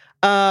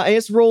 And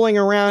it's rolling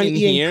around In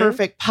eating here?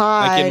 perfect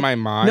pie. Like in my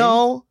mind?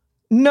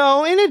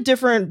 No, in a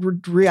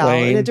different reality,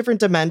 in a Plane. different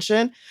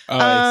dimension. Oh,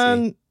 I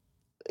see.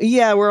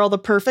 Yeah, where all the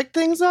perfect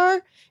things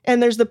are.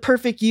 And there's the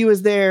perfect you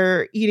is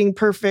there eating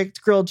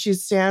perfect grilled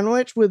cheese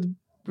sandwich with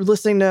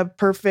listening to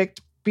perfect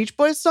Beach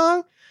Boys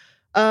song.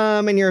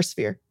 And you're a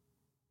sphere.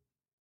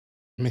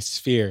 My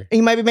sphere. And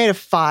you might be made of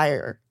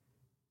fire.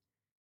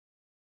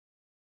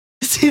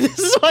 See, this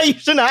is why you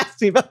shouldn't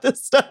ask me about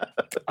this stuff.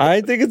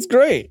 I think it's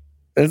great.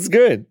 It's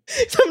good.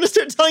 So I'm gonna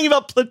start telling you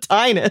about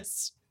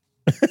Plotinus.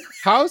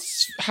 How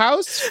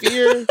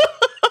sphere?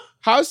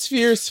 How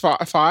sphere's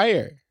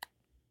fire?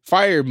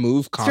 Fire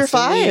move Sphere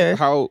constantly. fire.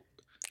 How?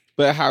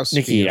 But how?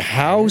 Nikki, sphere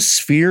how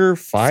sphere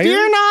fire?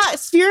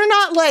 Sphere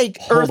not like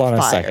earth Hold on a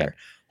fire. second.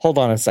 Hold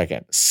on a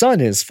second.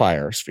 Sun is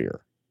fire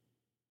sphere.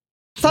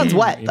 Sun's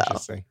wet though.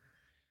 Interesting.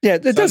 Yeah,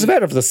 it doesn't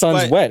matter if the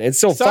sun's but wet. It's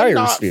still Sun fire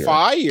not sphere.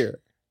 fire.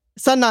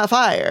 Sun not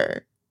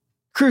fire.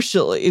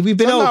 Crucially, we've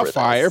been Sun over not this.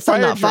 fire, Sun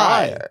fire not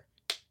dry. fire.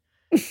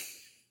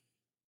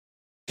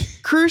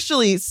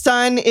 Crucially,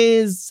 sun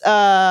is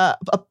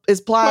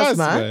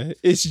plasma,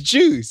 It's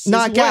juice.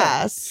 not It's wet.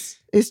 gas.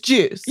 It's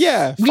juice.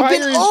 Yeah, we've fire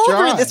been is over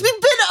dry. this.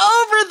 We've been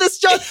over this,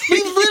 John.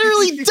 We've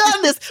literally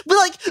done this. But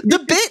like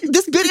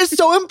this bit is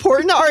so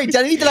important to our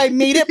identity that I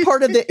made it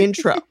part of the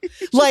intro.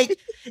 Like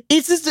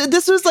it's just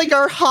this was like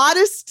our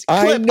hottest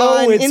I clip know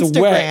on it's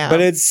Instagram. wet,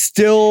 but it's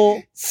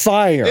still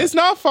fire. It's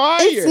not fire.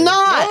 It's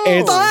not. No.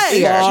 It's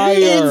fire. fire.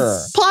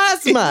 It's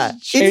plasma.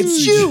 It's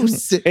It's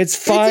juice. It's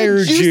fire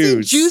it's a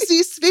juice.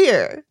 juicy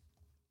sphere.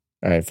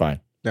 All right,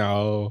 fine.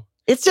 No.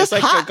 It's just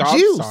like hot the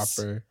juice.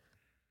 gobstopper.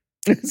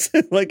 It's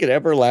like an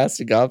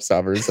everlasting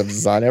gobstopper.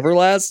 It's not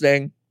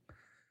everlasting.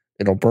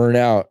 It'll burn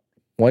out.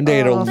 One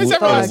day Oh, It's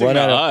fuck. everlasting run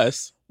to out of,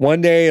 us.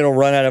 one day it'll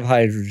run out of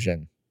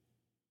hydrogen.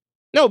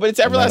 No, but it's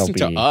And that'll everlasting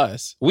to be-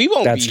 us. We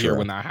won't be That's here true.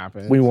 when that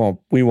happens. We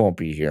won't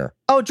be here.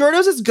 Oh,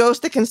 Jordo's is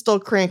ghost that can still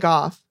crank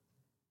off.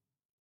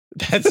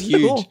 That's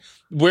huge. Cool.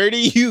 Where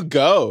do you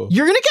go?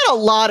 You're gonna get a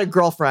lot of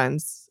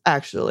girlfriends,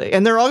 actually,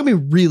 and they're all gonna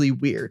be really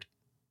weird.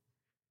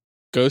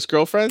 Ghost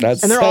girlfriend?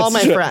 That's And they're all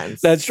my that's-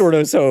 friends. That's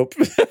Jordo's hope.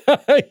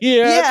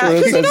 Yeah, Jordo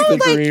 'cause you says know, the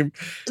like- dream.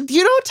 Do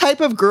you know a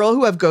type of girl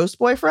who have ghost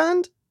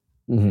boyfriend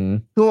hmm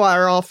who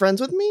are all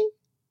friends with me?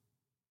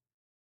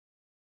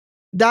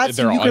 That's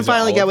They're who you all- can is it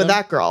finally all get of with them?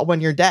 that girl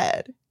when you're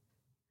dead.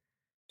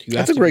 You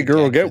That's have a to great be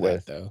girl dead to get for that,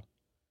 with. though.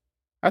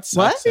 That sucks,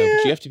 What? though. But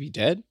Yeah. you have to be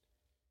dead?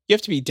 You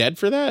have to be dead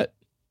for that?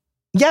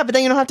 Yeah, but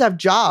then you don't have to have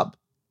job.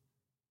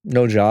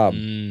 No job.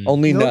 Mm.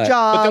 Only No nut.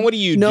 job. But then what do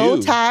you no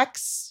do?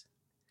 tax.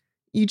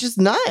 You just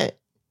nut.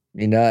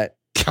 You nut.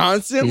 You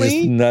Constantly?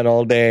 just nut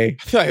all day.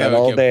 I feel like that nut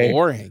all would get day.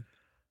 boring.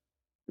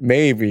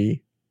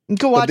 Maybe. You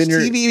can But watch then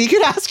you're- TV. We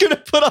could ask her to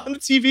put on the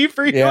TV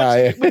for you Yeah,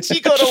 yeah. when she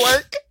go to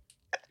work.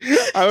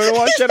 I would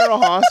watch General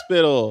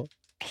Hospital.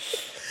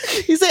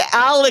 You say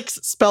Alex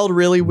spelled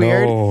really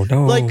weird.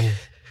 No. Like,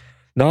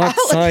 not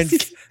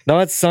Alex-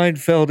 not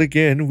Seinfeld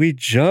again. We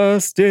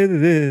just did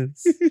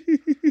this.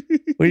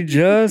 We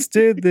just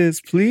did this,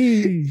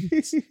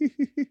 please.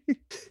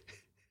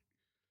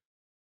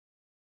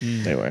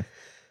 Anyway,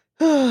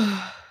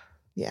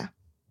 Yeah.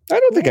 I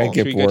don't think Cool. I'd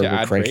get Should we go bored to with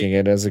ad cranking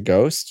break? it as a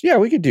ghost. Yeah,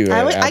 we could do it.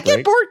 I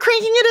get bored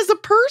cranking it as a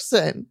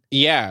person.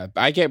 Yeah,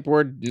 I get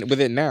bored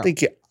with it now.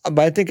 But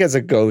I think as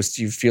a ghost,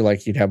 you feel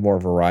like you'd have more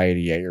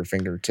variety at your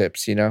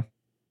fingertips, you know?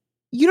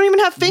 You don't even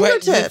have But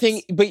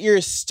fingertips. but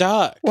you're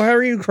stuck. Well, how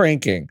are you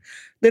cranking?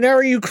 Then how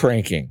are you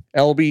cranking,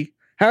 LB?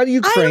 How do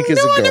you crank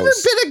as a I've never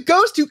ghost? been a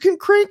ghost who can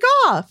crank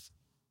off.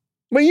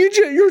 Well,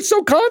 you're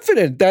so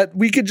confident that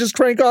we could just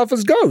crank off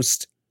as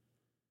ghost.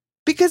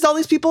 Because all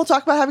these people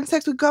talk about having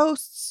sex with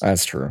ghosts.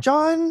 That's true.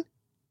 John,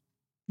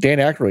 Dan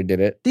Aykroyd did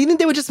it. do you think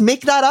they would just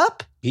make that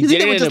up? He You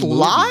think did they it would in a just movie.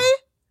 lie?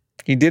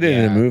 He did it in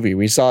a Yeah. movie.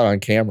 We saw it on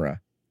camera.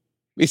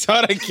 We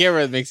saw it on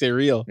camera. It makes it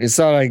real. We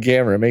saw it on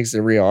camera. It makes it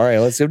real. All right,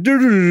 let's go.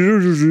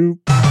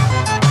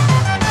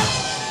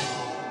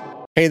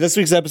 Hey, this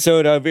week's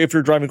episode of If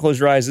You're Driving, Close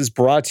Your Eyes is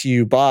brought to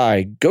you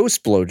by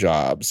Ghost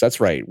Blowjobs. That's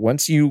right.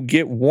 Once you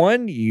get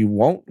one, you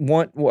won't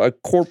want a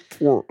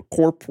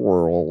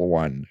corporal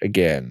one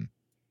again.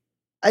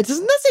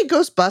 Doesn't that say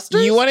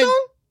Ghostbusters? You wanna- though?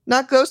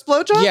 Not Ghost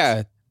Blowjobs?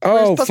 Yeah.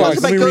 Oh, We're supposed fuck.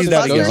 to Let me talk read that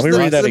about again. Let me Ghostbusters,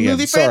 read that the again.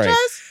 movie Sorry.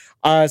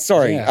 franchise?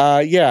 Sorry.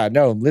 Yeah.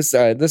 No, this,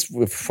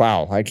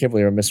 wow, I can't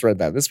believe I misread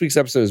that. This week's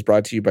episode is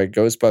brought to you by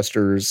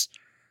Ghostbusters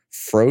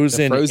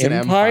Frozen, Frozen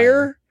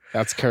Empire.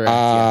 That's correct.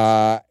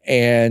 Yes.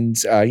 And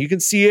you can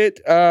see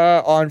it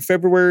on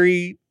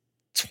February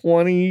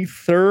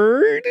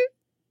 23rd.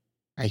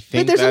 I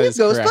think there's a that new is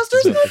correct.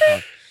 Ghostbusters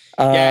movie?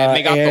 Yeah, and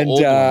they got the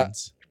old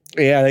ones.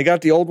 Yeah, they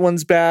got the old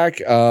ones back.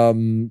 Bill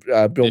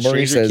Murray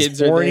Stranger says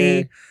Kids are horny.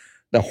 there.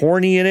 The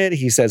horny in it.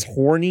 He says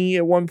horny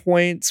at one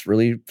point. It's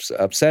really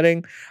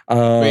upsetting.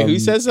 Wait, who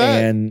says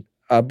that? And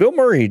Bill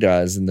Murray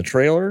does in the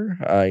trailer.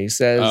 He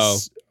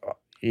says,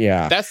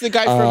 yeah. That's the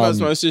guy from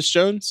Osmosis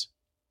Jones?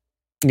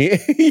 Yeah.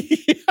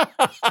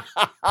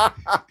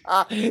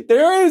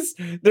 There's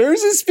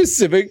a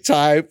specific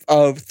type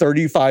of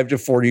 35 to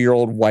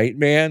 40-year-old white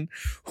man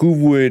who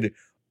would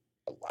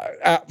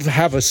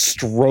have a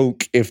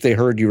stroke if they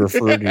heard you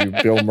refer to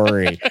Bill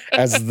Murray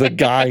as the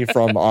guy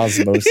from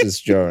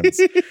Osmosis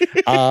Jones.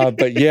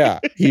 But yeah,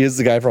 he is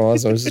the guy from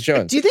Osmosis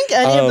Jones. Do you think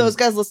any of those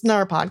guys listen to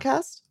our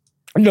podcast?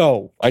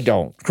 No, I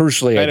don't.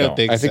 Crucially, I don't.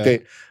 think I think so.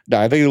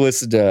 I think they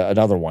listened to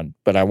another one,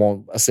 but I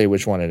won't say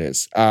which one it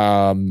is.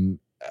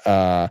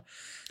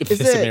 This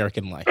it-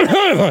 American Life.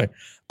 This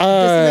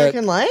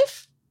American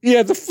Life?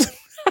 Yeah,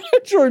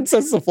 Jordan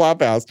says the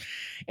Flophouse.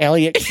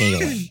 Elliot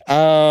Kalin.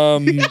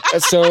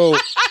 So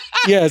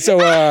it's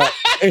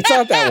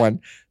not that one.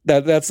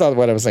 That's not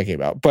what I was thinking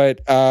about.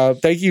 But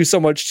thank you so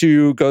much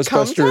to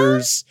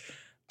Ghostbusters.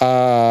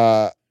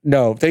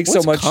 No, thanks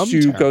so much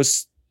to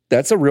Ghost.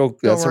 That's a real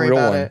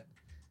one. It.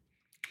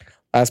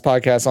 Last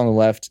podcast on the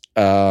left.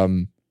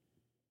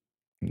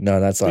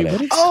 No, that's not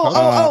it.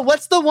 Oh,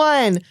 what's the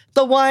one?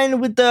 The one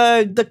with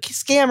the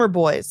scammer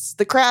boys,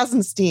 the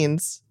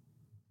Krasensteins.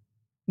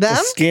 Them?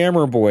 The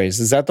Scammer Boys.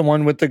 Is that the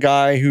one with the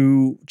guy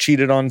who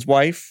cheated on his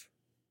wife?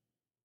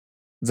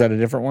 Is that a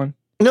different one?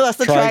 No, that's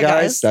the Try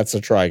Guys. That's the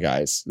Try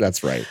Guys.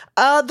 That's right.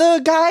 The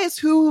guys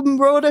who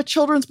wrote a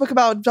children's book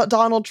about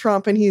Donald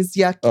Trump and he's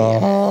yucky.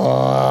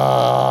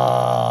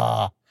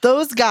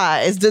 Those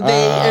guys. Are they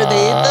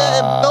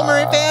the Bill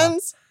Murray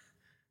fans?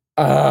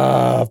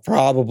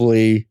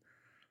 Probably.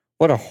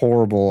 What a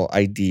horrible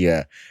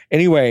idea.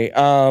 Anyway,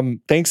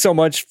 thanks so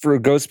much for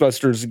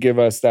Ghostbusters to give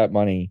us that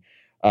money.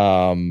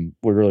 We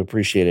really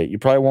appreciate it. You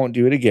probably won't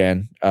do it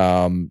again.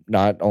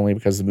 Not only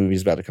because the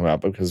movie's about to come out,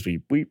 but because we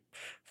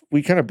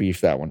kind of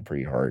beefed that one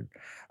pretty hard.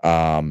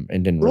 And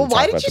didn't really. Well,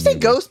 why did you say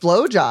Ghost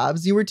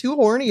Blowjobs? You were too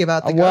horny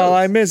about the Well,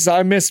 ghosts.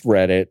 I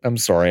misread it. I'm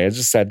sorry. I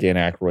just had Dan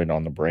Aykroyd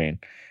on the brain.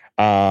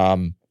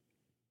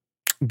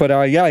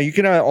 But yeah, you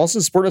can also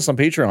support us on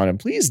Patreon, and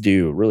please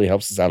do. It really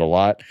helps us out a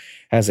lot.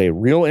 Has a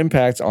real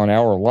impact on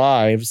our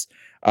lives.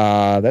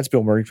 That's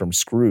Bill Murray from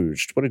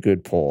Scrooged. What a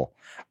good poll.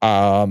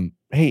 Hey,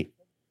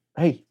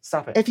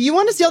 stop it. If you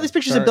want to see all these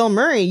pictures of Bill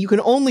Murray, you can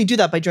only do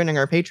that by joining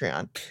our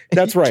Patreon.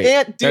 That's right. You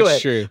can't do That's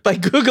it true. by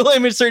Google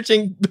image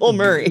searching Bill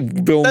Murray.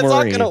 Bill That's Murray.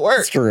 not going to work.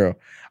 It's true.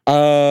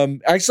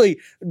 Actually,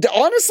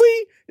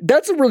 honestly,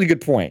 that's a really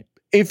good point.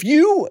 If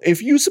you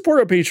support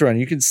our Patreon,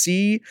 you can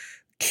see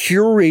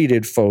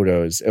curated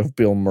photos of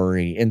Bill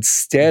Murray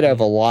instead of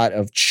a lot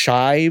of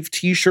Chive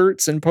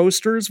t-shirts and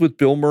posters with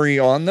Bill Murray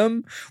on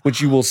them,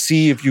 which you will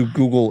see if you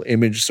Google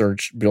image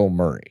search Bill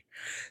Murray.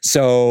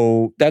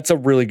 So that's a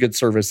really good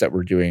service that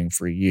we're doing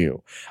for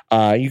you.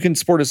 You can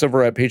support us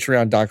over at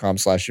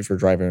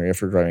patreon.com/ifyou'redriving or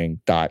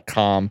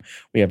ifyou'redriving.com.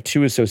 We have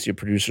 2 associate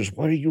producers.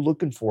 What are you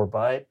looking for,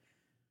 bud?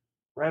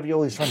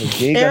 Ravioli's trying to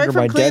dig Eric under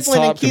from my Cleveland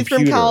desktop and Keith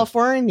computer. from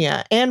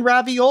California, and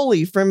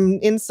Ravioli from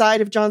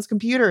inside of John's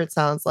computer, it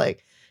sounds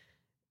like.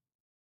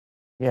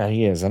 Yeah,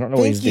 he is. I don't know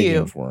what Thank he's digging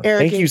you, for. Eric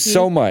Thank and you Keith.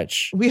 so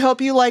much. We hope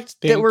you liked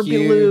that Thank we're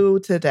you. blue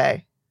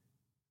today.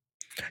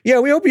 Yeah,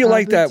 we hope you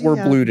like that we're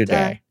blue Abdi-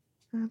 today.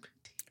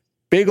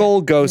 Big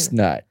old ghost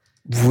nut.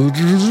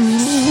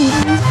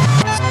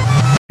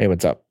 Hey,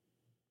 what's up?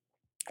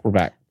 We're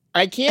back.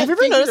 I can't Have you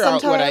ever figure noticed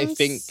out what I sometimes-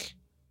 think.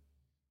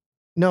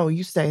 No,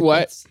 you say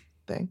What? this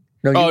thing.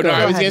 No, you Oh, go no, I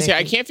ahead. was ahead, going to say, I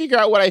Nikki. can't figure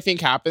out what I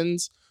think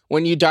happens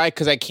when you die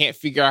because I can't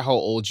figure out how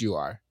old you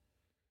are.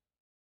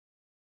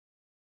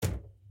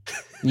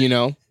 You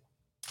know?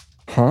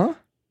 Huh?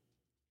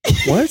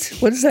 What?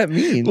 What does that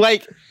mean?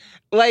 Like,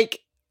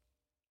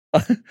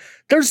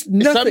 There's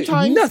nothing,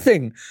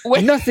 Sometimes-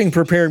 when- nothing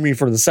prepared me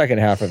for the second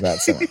half of that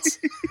sentence.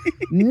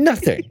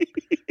 Nothing.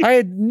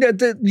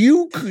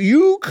 You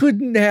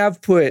couldn't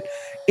have put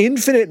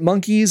infinite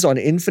monkeys on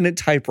infinite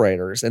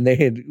typewriters, and they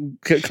had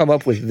come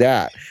up with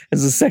that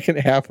as the second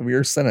half of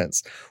your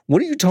sentence.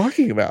 What are you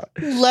talking about?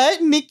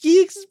 Let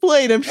Nikki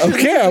explain. I'm sure this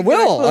Okay, is I a good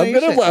will.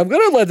 explanation. I'm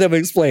gonna let them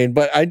explain,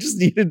 but I just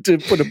needed to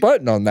put a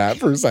button on that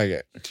for a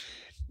second.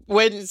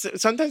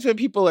 Sometimes when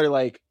people are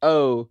like,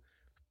 oh,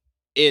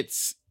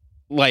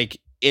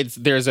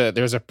 there's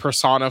a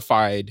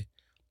personified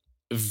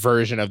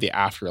version of the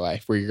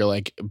afterlife where you're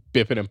like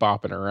bipping and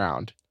bopping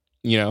around,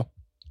 you know?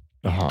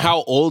 Uh-huh.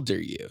 How old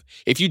are you?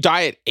 If you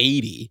die at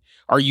 80,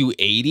 are you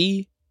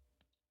 80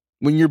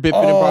 when you're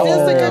bipping and bopping?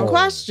 That's a around? good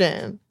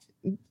question.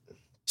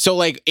 So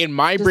like in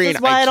my This brain,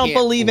 is why I don't can't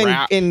believe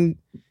wrap- in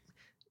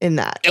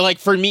that. And, like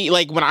for me,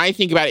 like when I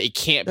think about it, it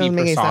can't be Doesn't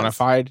make any sense.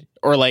 personified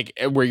or like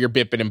where you're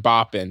bipping and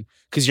bopping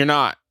because you're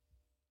not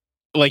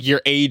like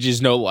your age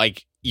is no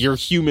like your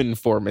human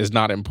form is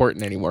not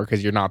important anymore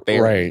because you're not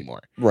there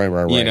anymore. Right.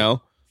 You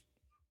know?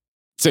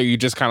 So you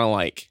just kind of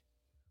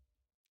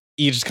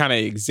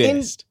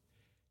exist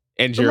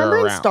and you're Remember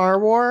around. in Star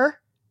Wars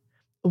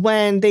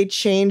when they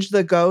changed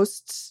the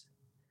ghosts?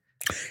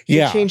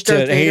 Yeah. They changed to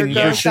Darth Vader Hayden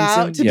ghost out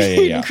Christensen? to Yeah, be yeah,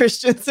 Hayden yeah.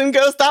 Christensen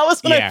ghost. That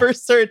was when I Yeah.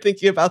 first started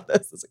thinking about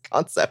this as a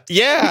concept.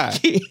 Yeah.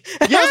 And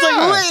I was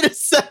like, wait a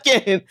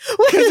second.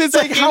 Because it's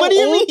like, how what do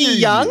you old mean are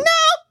young you?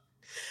 now?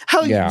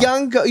 How Yeah.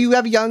 young you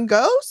have young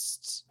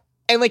ghosts?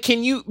 And like,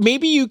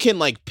 maybe you can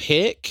like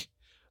pick,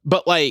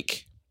 but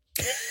like,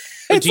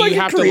 It's do like you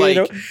a have to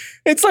creative. like,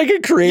 It's like a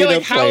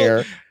creative how-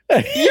 player.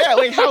 yeah,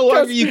 like how long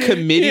are you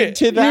committed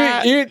to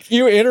that?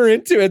 You enter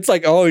into it's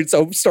like, oh, it's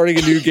starting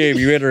a new game.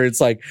 You enter, it's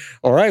like,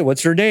 all right,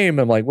 what's your name?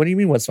 I'm like, what do you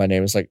mean, what's my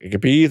name? It's like, it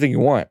could be anything you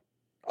want.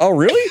 Oh,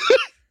 really?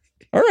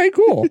 All right,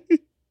 cool.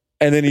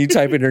 And then you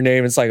type in your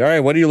name. It's like, all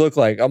right, what do you look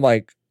like? I'm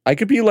like, I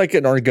could be like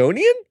an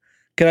Argonian.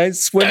 Can I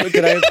swim?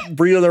 Can I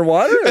breathe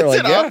underwater? They're That's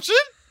like, an yeah, option?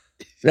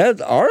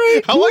 that's all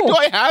right. How long cool. do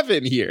I have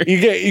in here?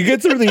 You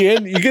get through the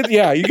end. You get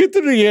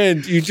through the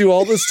end. You do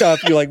all this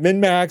stuff. You like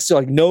min max.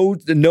 You're like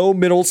no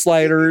middle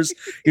sliders.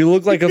 You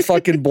look like a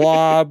fucking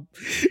blob,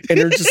 and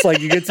you're just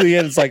like you get to the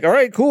end. It's like all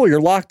right, cool. You're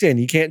locked in.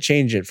 You can't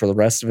change it for the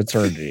rest of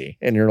eternity.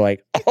 And you're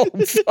like, oh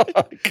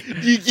fuck.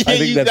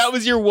 That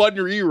was your one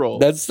reroll.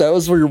 That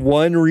was for your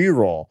one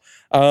reroll.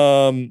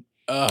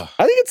 Ugh.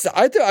 I think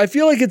I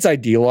feel like it's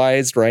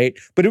idealized, right?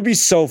 But it would be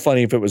so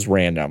funny if it was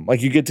random.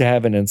 Like you get to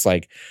heaven and it's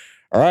like,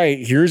 all right,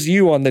 here's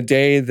you on the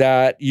day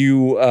that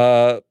you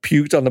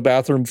puked on the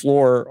bathroom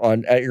floor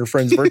at your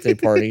friend's birthday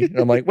party. And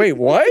I'm like, wait,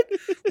 what?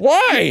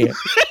 Why?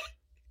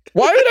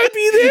 Why would I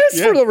be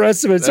this for the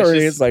rest of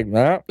eternity? It's like,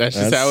 nah. That's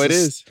just how it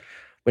is.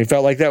 We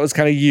felt like that was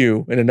kind of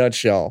you in a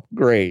nutshell.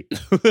 Great.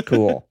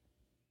 Cool.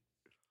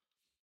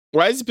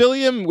 Why is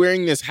Billiam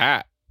wearing this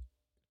hat?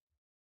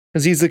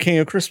 Because he's the king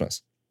of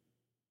Christmas.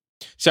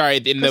 Sorry,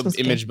 in Christmas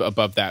the image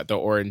above that, the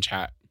orange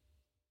hat.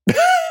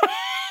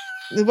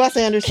 The Wes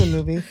Anderson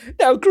movie.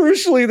 Now,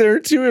 crucially, there are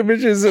two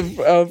images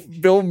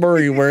of Bill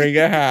Murray wearing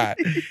a hat.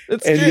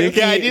 That's And true.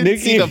 Nikki- I didn't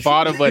see the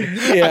bottom one.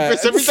 Yeah. For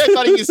some reason, I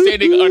thought he was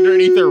standing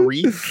underneath a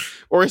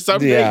wreath or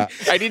something. Yeah.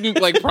 I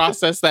didn't like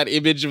process that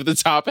image of the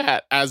top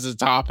hat as a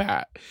top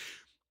hat.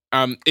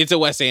 It's a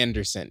Wes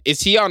Anderson.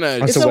 Is he on a?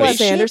 That's It's a a Wes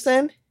spaceship?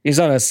 Anderson. He's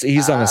on a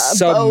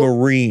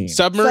submarine.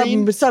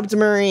 Submarine?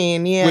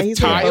 Submarine. Yeah, With he's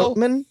tile? a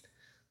boatman.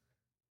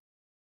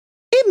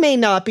 It may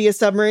not be a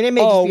submarine. It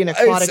may just be an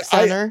aquatic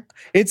center.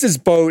 It's his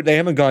boat. They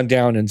haven't gone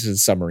down into the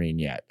submarine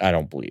yet. I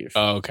don't believe.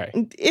 Oh, okay.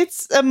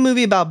 It's a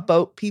movie about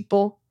boat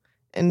people.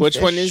 And Which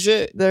one fish. is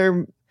it?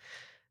 They're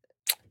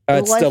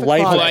It's Life the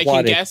Life Aquatic. Well, I can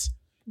Aquatic. guess.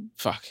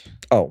 Fuck.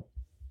 Oh,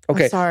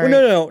 okay. sorry.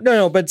 Well,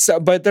 no.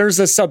 But there's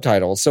a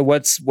subtitle. So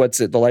what's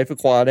it? The Life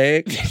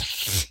Aquatic.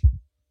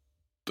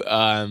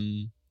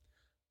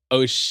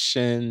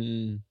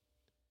 Ocean.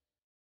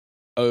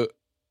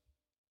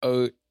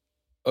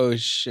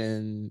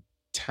 Ocean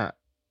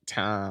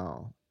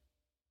Town.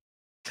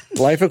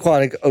 Life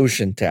Aquatic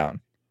Ocean Town.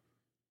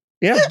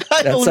 Yeah,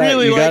 I that's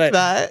really you got like it.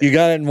 that. You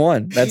got it in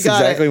one. That's got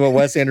exactly what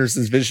Wes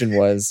Anderson's vision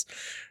was.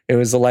 It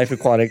was the Life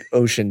Aquatic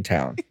Ocean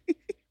Town.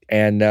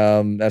 And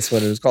that's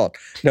what it was called.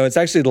 No, it's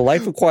actually the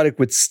Life Aquatic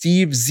with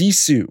Steve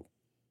Zissou.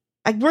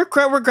 We're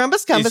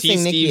Grumpus Is he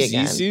Compassing Nikki Steve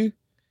again. Zissou?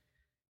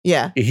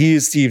 Yeah. He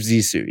is Steve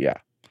Zissou, yeah.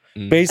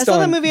 Mm. Based I saw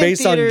that on movie in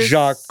based on theaters.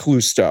 Jacques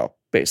Cousteau,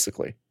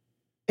 basically.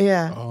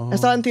 Yeah. I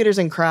saw it in theaters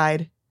and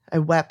cried. I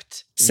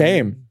wept.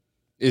 Same.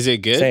 Is it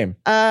good? Same.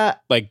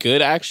 Like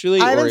good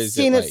actually? I or haven't is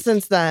seen it like,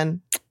 since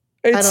then.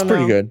 It's don't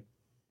pretty know. good.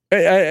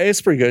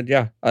 It's pretty good,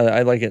 yeah.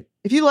 I like it.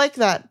 If you like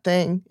that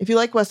thing, if you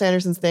like Wes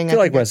Anderson's thing, If you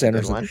I like think Wes that's a good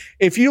Anderson. one.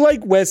 If you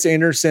like Wes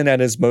Anderson at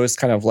his most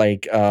kind of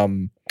like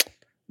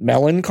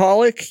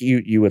melancholic,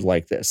 you would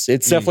like this.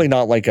 It's definitely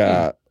not like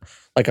a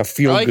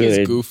feel I like his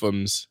good.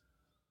 goofums.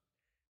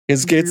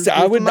 It's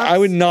I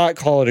would not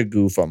call it a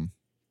goofum.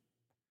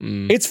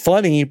 Mm. It's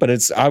funny, but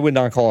I would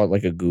not call it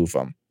like a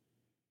goofum.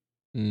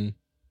 Mm.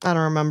 I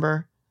don't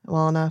remember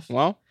well enough.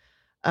 Well,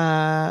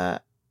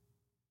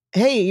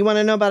 Hey, you want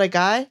to know about a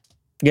guy?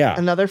 Yeah.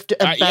 A better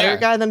yeah.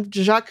 guy than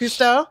Jacques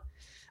Cousteau?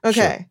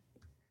 Okay.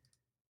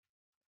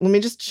 Let me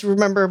just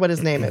remember what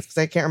his name is because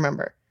I can't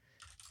remember.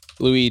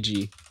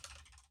 Luigi.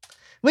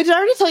 Wait, did I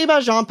already tell you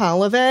about Jean-Paul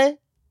Levey?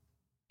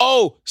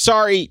 Oh,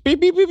 sorry.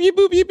 Beep, beep, beep, beep,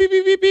 beep, beep, beep,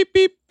 beep, beep,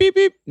 beep, beep,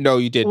 beep. No,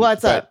 you didn't.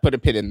 What's but up? Put a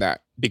pin in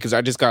that because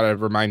I just got a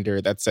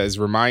reminder that says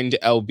remind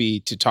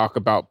LB to talk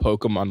about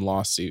Pokemon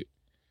lawsuit.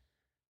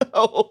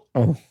 Oh,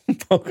 Oh,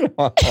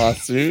 Pokemon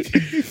lawsuit.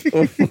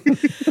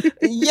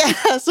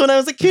 yes. When I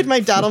was a kid, my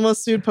dad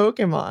almost sued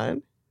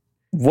Pokemon.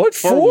 What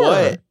for?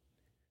 what?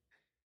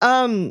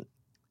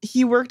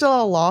 He worked at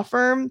a law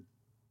firm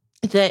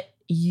that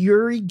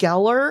Uri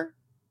Geller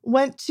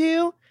went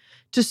to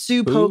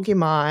sue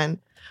Pokemon.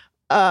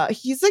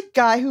 He's a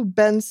guy who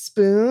bends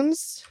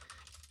spoons.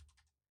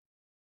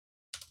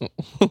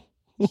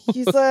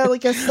 He's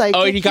like a psychic.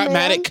 Oh, and he got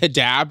mad at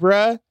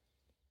Kadabra?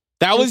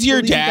 That was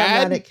your dad? He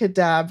got mad at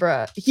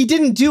Kadabra. He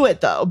didn't do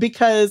it, though,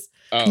 because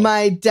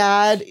my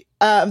dad,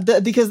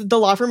 because the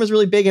law firm was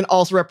really big and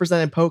also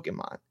represented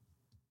Pokemon.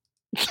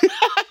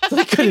 So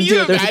I couldn't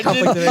do it. There's a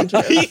conflict of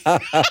interest.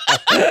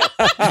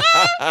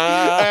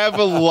 I have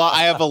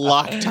a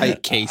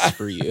Loctite case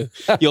for you.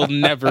 You'll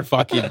never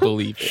fucking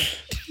believe it.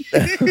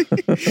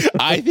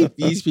 I think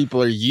these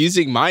people are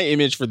using my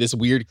image for this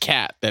weird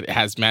cat that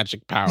has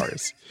magic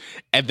powers.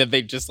 And then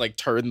they just like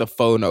turn the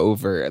phone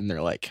over and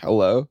they're like,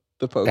 hello,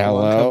 the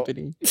Pokemon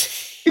company.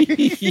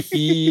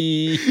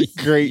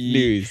 Great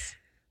news.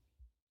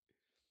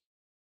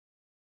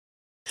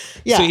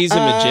 Yeah, so he's a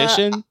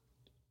magician?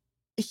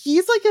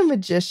 He's like a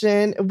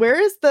magician. Where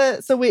is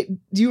so wait,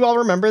 do you all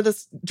remember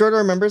this? Jordan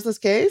remembers this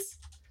case?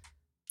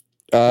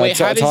 Wait,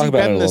 how does he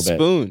bend the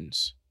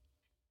spoons?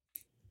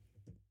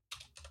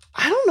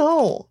 I don't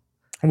know.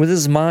 With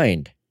his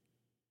mind.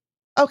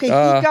 Okay, he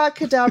got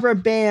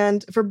Kadabra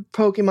banned for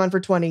Pokemon for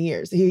 20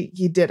 years. He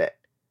did it.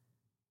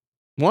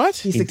 What?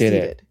 He succeeded.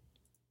 Did it.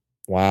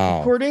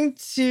 Wow. According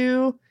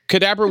to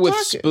Kadabra with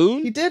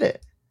spoon? He did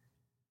it.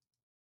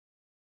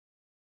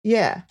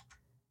 Yeah.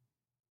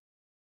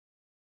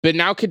 But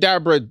now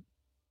Kadabra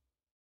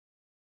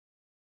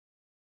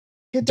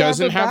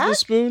doesn't have the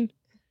spoon?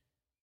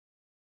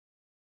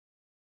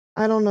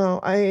 I don't know.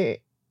 I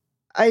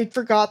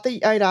forgot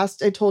that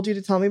I told you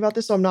to tell me about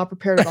this, so I'm not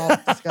prepared at all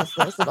to discuss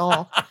this at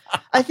all.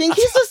 I think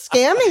he's a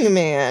scamming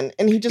man,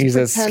 and he's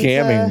a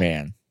scamming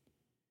man.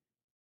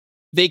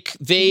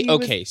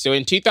 So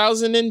in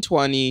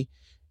 2020,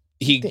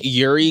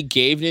 Uri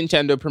gave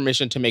Nintendo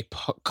permission to make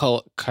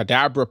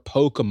Kadabra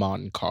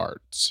Pokemon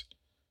cards.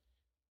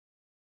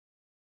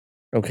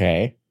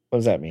 Okay, what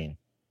does that mean?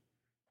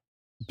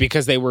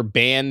 Because they were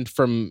banned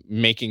from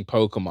making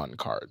Pokemon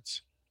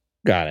cards.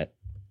 Got it.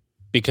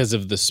 Because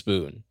of the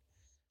spoon.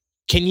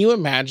 Can you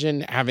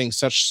imagine having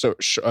such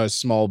a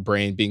small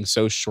brain, being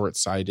so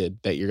short-sighted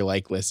that you're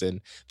like, listen,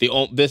 this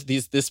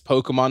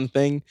Pokemon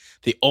thing,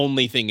 the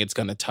only thing it's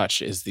gonna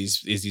touch is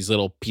these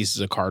little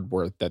pieces of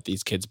cardboard that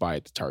these kids buy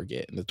at the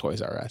Target and the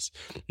Toys R Us.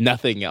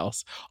 Nothing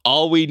else.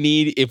 All we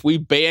need, if we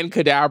ban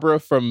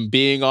Kadabra from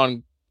being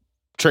on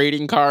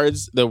trading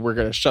cards, then we're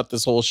gonna shut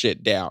this whole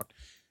shit down.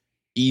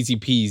 Easy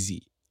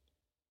peasy.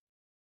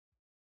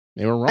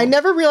 They were wrong. I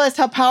never realized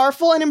how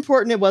powerful and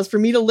important it was for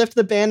me to lift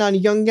the ban on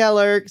Young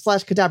Geller /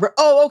 Kadabra.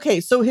 Oh,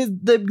 okay. So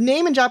the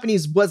name in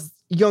Japanese was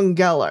Young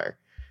Geller.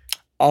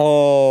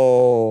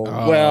 Oh,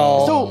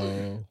 well.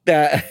 So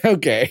that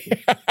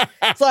okay.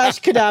 /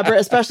 Kadabra,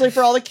 especially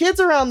for all the kids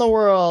around the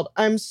world.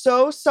 I'm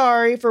so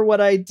sorry for what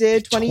I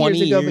did 20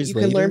 years ago, but you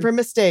can learn from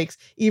mistakes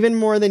even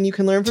more than you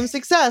can learn from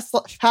success. #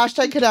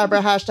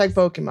 Kadabra, #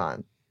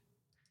 Pokemon.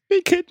 They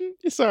couldn't.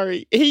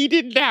 Sorry. He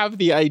didn't have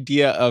the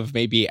idea of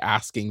maybe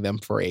asking them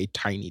for a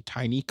tiny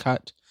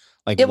cut.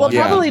 Like it will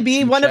probably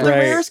be one of the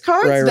rarest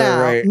cards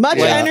now. Right. Much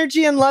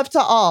energy and love to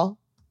all.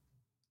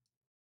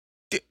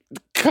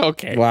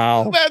 Okay.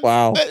 Wow.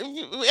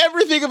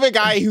 Everything of a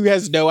guy who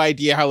has no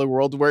idea how the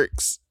world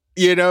works.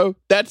 You know,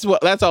 that's all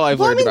I've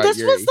learned about this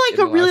Yuri was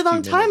like a really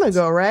long time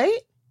ago, right?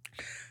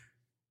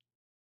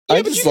 Yeah,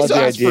 I just love the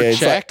idea.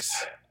 Checks.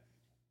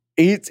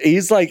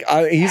 He's like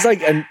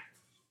an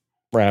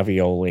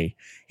ravioli.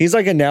 He's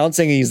like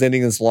announcing he's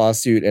ending this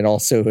lawsuit and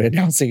also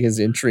announcing his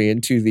entry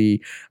into the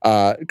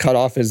cut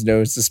off his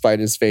nose to spite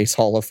his face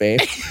Hall of Fame.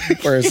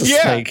 Where it's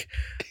just like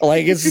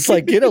it's just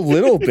like get a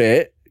little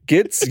bit,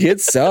 get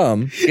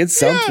something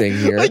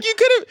here. Like you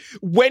could have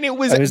when it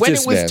was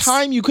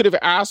time, you could have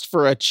asked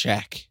for a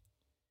check.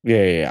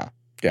 Yeah.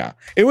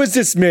 It was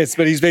dismissed,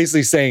 but he's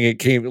basically saying it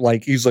came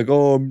like he's like,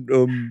 oh,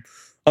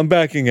 I'm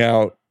backing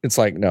out. It's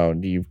like, no,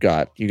 you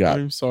got.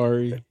 I'm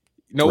sorry.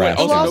 No one.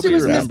 The lawsuit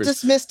was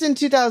dismissed in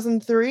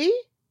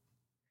 2003.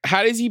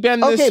 How does he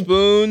bend the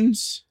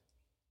spoons?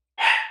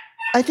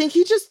 I think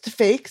he just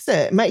fakes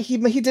it. He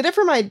did it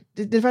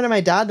in front of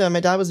my dad though. My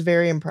dad was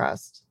very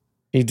impressed.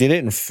 He did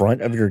it in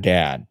front of your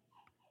dad.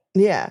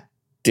 Yeah.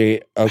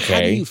 Okay. How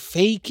do you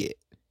fake it?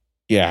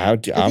 Yeah.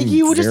 I think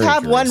you would just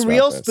have one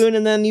real spoon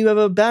and then you have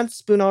a bent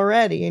spoon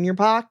already in your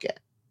pocket.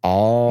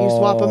 Oh. You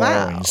swap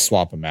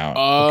them out.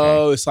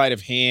 Oh, okay. Sleight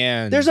of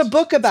hand. There's a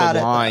book about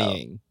it.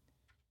 Lying.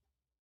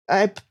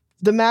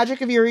 The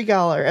Magic of Uri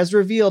Geller, as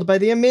revealed by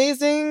the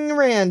amazing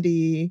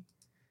Randy.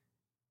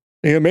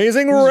 The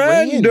amazing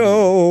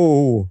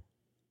Rando.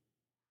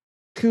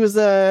 Who's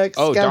a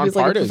who's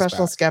like a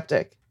professional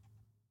skeptic.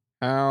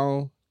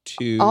 How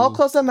to... All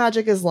close-up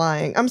magic is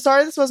lying. I'm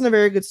sorry this wasn't a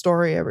very good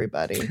story,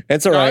 everybody.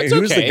 It's all right.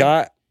 Who's the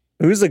guy?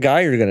 Who's the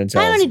guy you're going to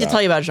tell us I don't need to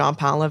tell you about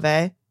Jean-Paul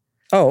Levey.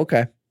 Oh,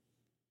 okay.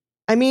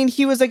 I mean,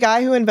 he was a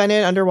guy who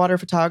invented underwater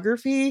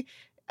photography.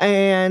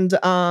 And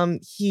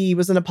he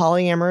was in a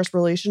polyamorous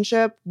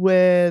relationship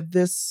with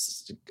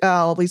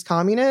these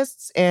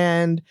communists.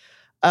 And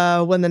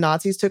when the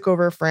Nazis took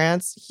over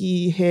France,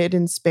 he hid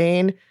in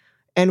Spain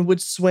and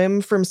would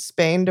swim from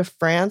Spain to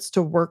France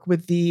to work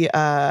with the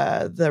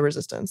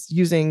resistance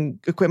using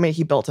equipment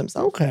he built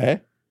himself. Okay.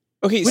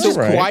 Okay, Which so is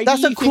right. why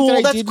That's do you a cool- think that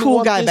I that's didn't cool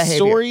want guy this behavior.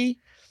 story?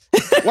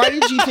 Why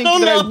did you think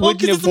don't that I know, wouldn't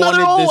 'cause have it's another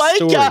wanted old this white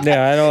story? guy. What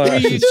Yeah, I know. are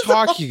you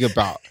talking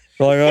about?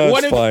 Like, oh,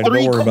 One it's of fine.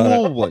 3 Don't worry about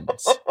cool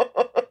ones.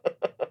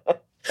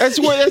 That's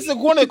like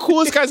one of the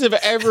coolest guys I've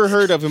ever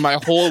heard of in my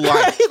whole life.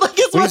 Right? Like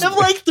it's one of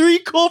like 3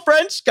 cool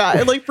French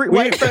guys, like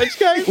white French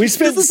guys. we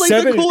spent this is like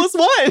 7 the coolest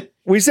one.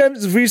 We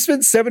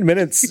spent 7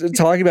 minutes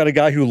talking about a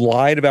guy who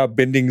lied about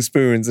bending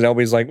spoons, and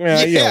everybody's like,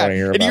 "Yeah, you don't want to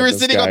hear about and you were this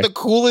sitting guy." on the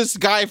coolest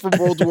guy from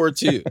World War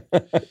II.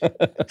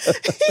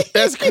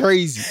 That's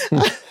crazy.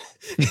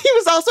 He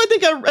was also, I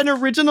think, an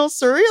original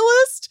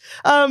surrealist,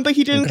 but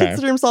he didn't Okay.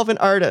 consider himself an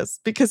artist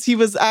because he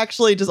was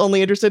actually just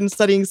only interested in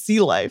studying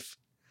sea life.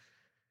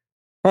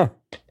 Huh.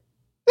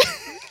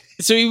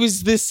 So he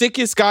was the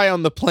sickest guy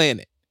on the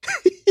planet.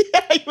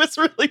 Yeah, he was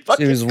really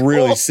fucking He was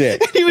really cool.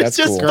 sick. He was That's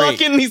just cool.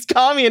 fucking these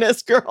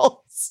communist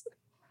girls.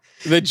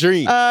 The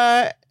dream.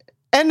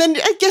 And then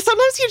I guess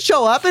sometimes he'd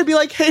show up and be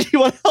like, "Hey, do you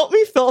want to help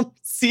me film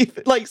sea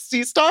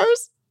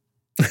stars?"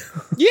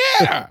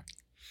 Yeah.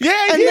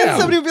 Yeah, And yeah. then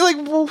somebody would be like,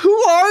 "Well,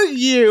 who are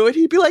you?" And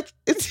he'd be like,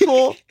 "It's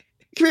cool.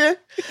 Come here."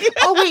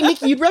 Oh wait,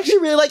 Nikki, you'd actually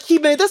really like. He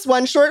made this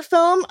one short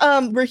film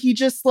where he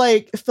just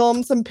like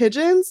filmed some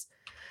pigeons,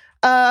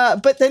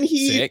 but then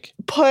he Sick.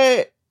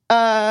 put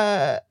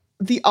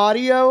the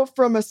audio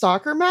from a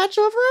soccer match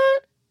over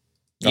it.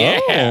 Yeah.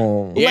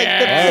 Oh. Yeah. Like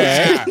the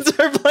Yeah. pigeons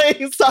are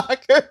playing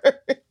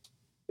soccer.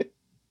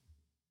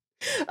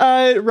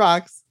 It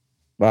rocks.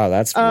 Wow,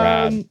 that's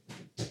rad.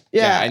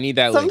 Yeah, I need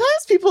that link.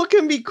 sometimes people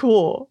can be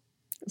cool.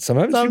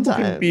 Sometimes people can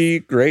sometimes. be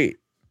great.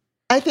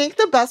 I think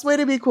the best way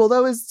to be cool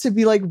though is to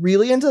be like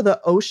really into the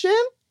ocean.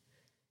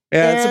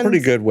 Yeah, it's a pretty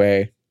And- good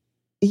way.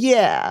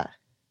 Yeah.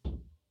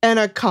 And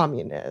a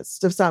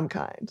communist of some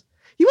kind.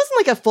 He wasn't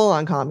like a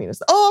full-on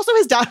communist. Oh, also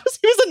his dad was,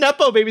 he was a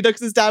Nepo baby though,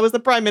 because his dad was the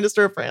prime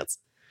minister of France.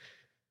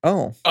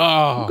 Oh,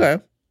 Oh. okay.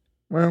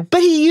 Well,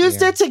 But he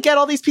used Yeah. it to get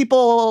all these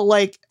people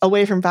like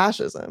away from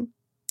fascism.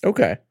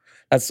 okay.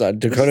 That's Which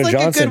Dakota is like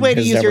Johnson. a good way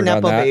to has use your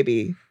never done Nepo that.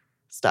 baby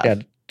stuff. Yeah,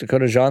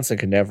 Dakota Johnson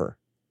could never.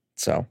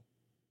 So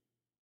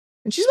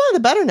And she's one of the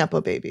better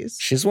Nepo babies.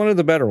 she's one of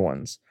the better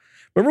ones.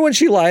 Remember when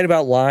she lied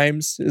about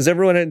limes? Does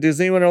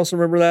anyone else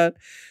remember that?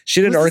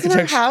 She did an Was this in her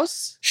architecture.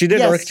 house? She did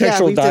Yes, an yeah,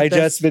 architectural we did digest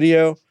this.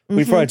 video.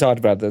 We Mhm. probably talked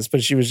about this,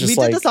 but she was just We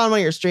like, did this on one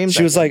of your streams.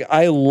 she I was think. like,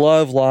 I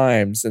love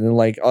limes. And then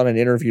like on an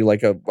interview,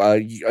 like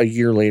a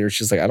year later,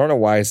 she's like, I don't know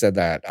why I said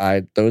that.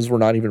 Those were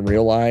not even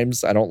real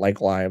limes. I don't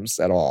like limes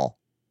at all.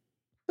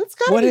 That's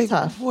gotta be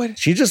tough. What?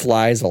 She just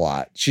lies a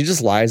lot. She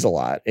just lies a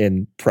lot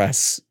in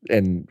press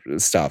and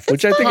stuff,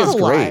 which I think It's is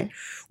not a great. lie.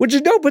 Which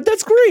is no, but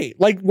that's great.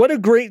 Like, what a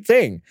great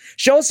thing.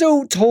 She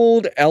also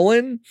told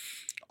Ellen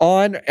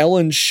on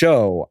Ellen's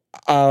show,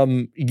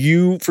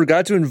 you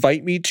forgot to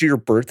invite me to your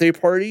birthday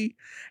party,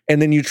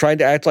 and then you tried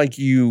to act like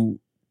you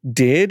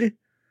did,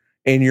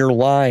 and you're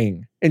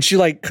lying. And she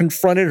like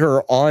confronted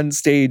her on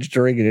stage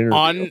during an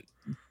interview.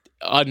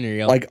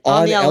 Unreal. Like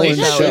On on the LA Ellen's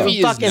show. show. It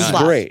It fucking was It was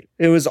slaps. great.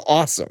 It was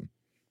awesome.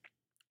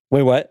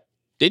 Wait, what?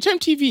 Daytime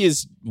TV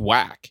is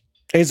whack.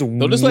 It's,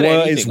 They'll just let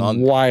anything it's on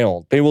there.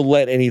 wild. They will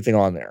let anything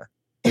on there.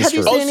 It's Have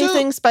you true. seen Also-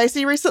 anything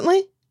spicy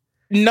recently?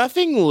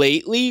 Nothing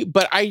lately,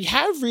 but I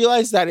have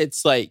realized that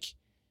it's like,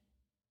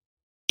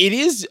 it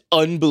is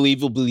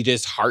unbelievably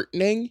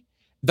disheartening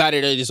that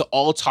it is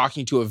all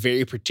talking to a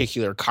very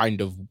particular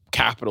kind of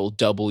capital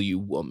W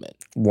woman.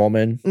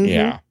 Woman? Mhm.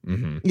 Yeah.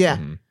 Mhm. Yeah.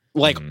 Mhm.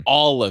 Like Mhm.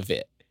 all of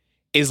it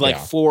is like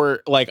Yeah.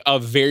 for like a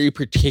very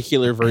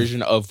particular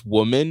version of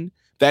woman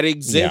that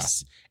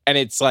exists. And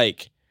it's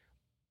like,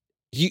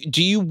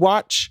 do you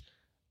watch?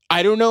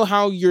 I don't know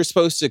how you're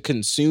supposed to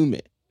consume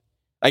it.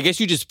 I guess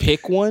you just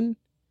pick one.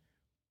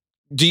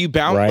 Do you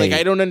bounce? Like, Right.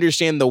 I don't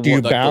understand the Do you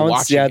like, the bounce?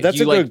 watching Yeah, it. that's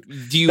Do you, a like,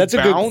 do you That's a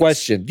bounce? good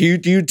question. Do you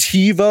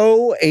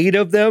TiVo 8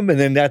 of them, and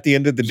then at the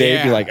end of the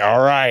day, be Yeah. like, all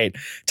right,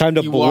 time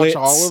to You blitz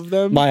watch all of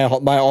them?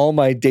 all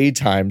my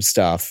daytime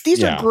stuff. These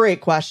Yeah. are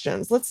great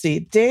questions. Let's see.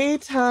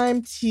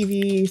 Daytime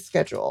TV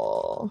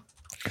schedule.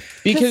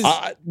 because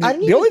I didn't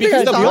the even only thing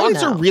because think the it's on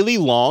blogs are now. really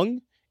long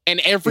and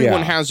everyone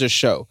Yeah. has a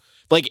show.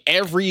 Like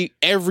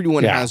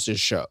everyone Yeah. has a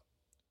show.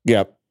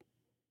 Yep.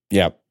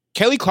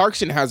 Kelly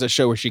Clarkson has a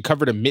show where she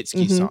covered a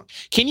Mitski Mhm. song.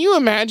 Can you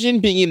imagine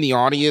being in the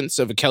audience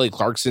of a Kelly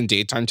Clarkson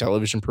daytime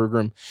television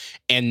program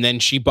and then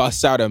she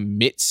busts out a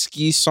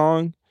Mitski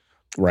song?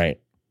 Right.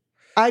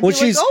 I'd Well, be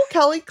like, she's- oh,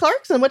 Kelly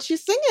Clarkson, what's she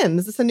singing?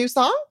 Is this a new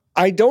song?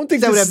 I don't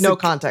think That would this have is no the-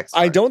 context.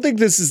 I for it. don't think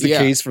this is the Yeah.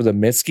 case for the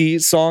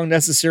Mitski song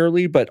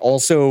necessarily, but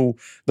also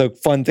the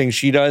fun thing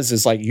she does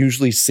is like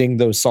usually sing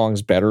those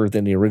songs better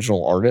than the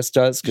original artist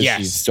does because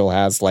she Yes. still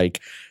has like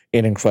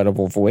an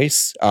incredible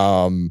voice,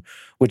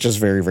 which is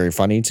very, very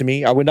funny to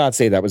me. I would not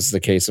say that was the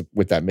case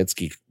with that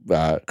Mitski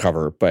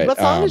cover, but What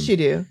song did she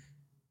do?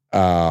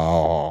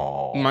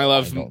 Oh, My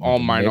Love, I don't know All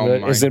the Mine, name All of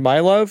it. Mine. Is it My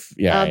Love?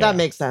 Yeah, That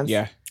makes sense.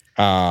 Yeah.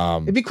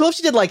 It'd be cool if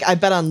she did like I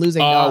Bet on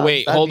Losing. Oh, Dogs.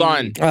 wait, That'd hold be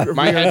on. a My weird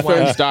one.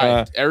 headphones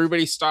died.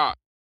 Everybody stop.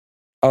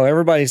 Oh,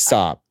 everybody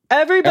stop.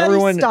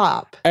 Everyone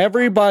stop.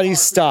 Everybody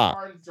stop.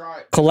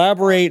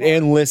 Collaborate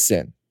and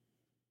listen.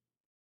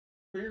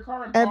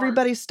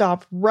 Everybody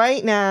stop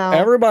right now.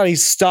 Everybody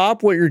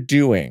stop what you're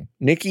doing.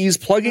 Nikki's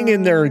plugging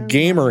in their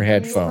gamer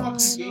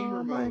headphones.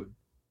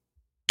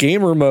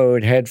 Gamer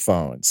mode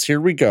headphones.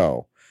 Here we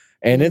go.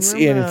 And it's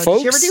in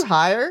folks. Did you ever do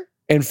higher?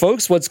 And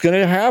folks, what's going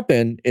to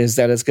happen is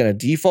that it's going to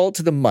default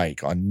to the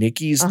mic on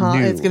Nikki's new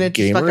It's going to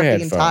gamer fuck up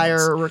headphones. the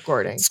entire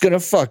recording. It's going to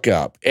fuck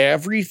up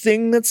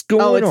everything that's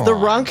going on. Oh, it's the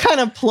wrong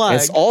kind of plug.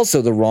 It's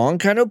also the wrong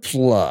kind of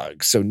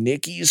plug. So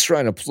Nikki's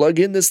trying to plug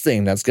in this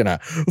thing that's going to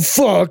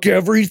fuck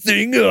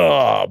everything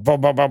up.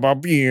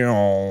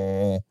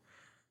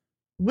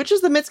 Which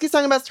is the Mitski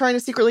song about trying to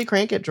secretly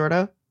crank it,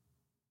 Jordo?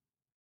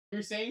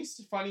 You're saying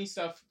funny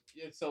stuff.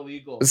 It's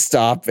illegal.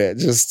 Stop it.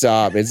 Just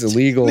stop. It's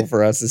illegal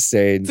for us to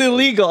say. It's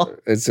illegal.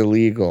 It's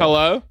illegal.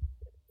 Hello?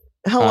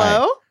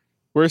 Hello?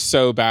 We're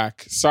so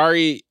back.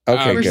 Sorry.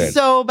 Okay, We're good.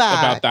 so bad.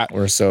 About that.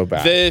 We're so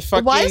bad.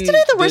 Why is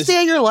today the worst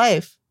day of your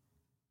life?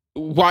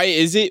 Why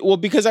is it? Well,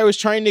 because I was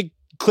trying to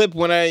clip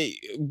when I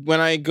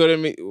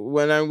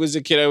was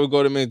a kid, I would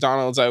go to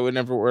McDonald's. I would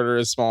never order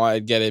a small.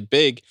 I'd get it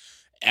big,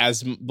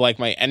 as like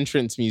my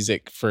entrance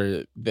music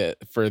for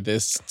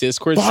this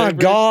Discord My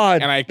server.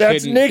 God, and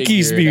that's couldn't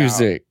Nikki's figure it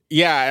music. out.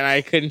 Yeah, and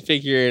I couldn't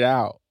figure it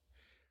out.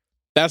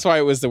 That's why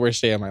it was the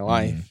worst day of my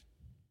life.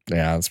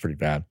 Yeah, that's pretty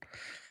bad.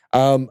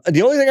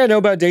 The only thing I know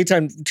about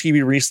daytime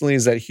TV recently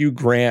is that Hugh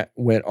Grant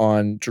went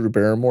on Drew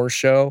Barrymore's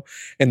show,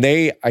 and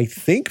they, I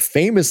think,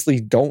 famously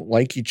don't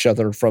like each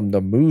other from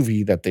the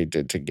movie that they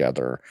did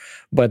together,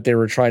 but they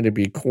were trying to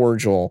be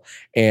cordial.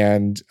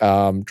 And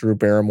Drew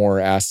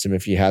Barrymore asked him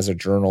if he has a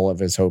journal of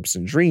his hopes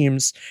and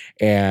dreams,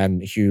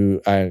 and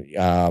Hugh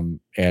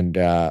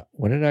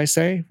what did I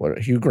say?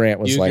 Hugh Grant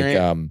was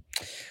I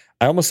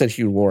almost said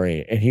Hugh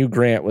Laurie, and Hugh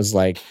Grant was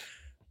like,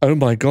 "Oh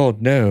my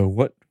God, no!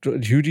 What?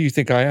 Who do you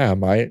think I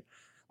am? I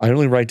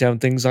only write down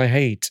things I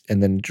hate."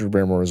 And then Drew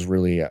Barrymore was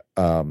really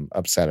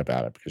upset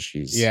about it because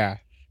she's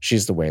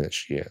the way that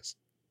she is.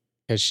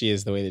 Because she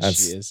is the way that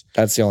she is.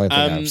 That's the only thing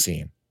I've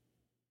seen.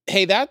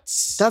 Hey, that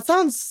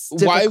sounds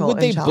difficult. Why would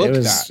they book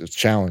that? It's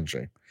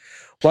challenging.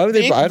 Why would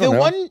they? I don't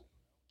know.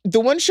 The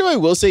one show I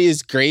will say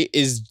is great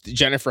is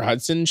Jennifer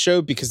Hudson's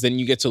show, because then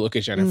you get to look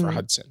at Jennifer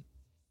Hudson.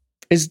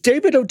 Is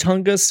David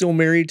Otunga still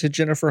married to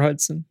Jennifer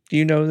Hudson? Do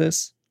you know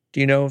this?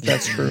 Do you know if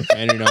that's true?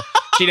 I don't know.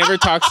 She never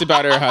talks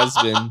about her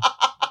husband. All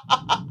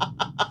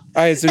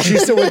right, so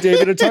she's still with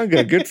David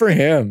Otunga. Good for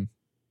him.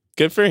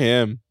 Good for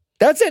him.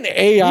 That's an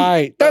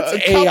AI. That's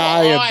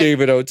AI of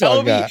David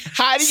Otunga.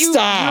 How do you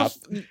stop?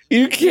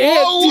 You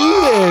can't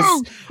do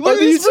this. Look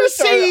at this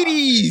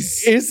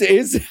Mercedes. Is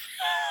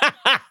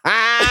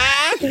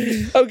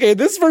okay,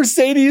 this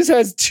Mercedes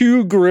has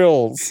two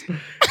grills,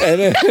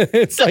 and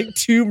it's like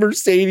two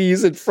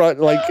Mercedes in front,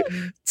 like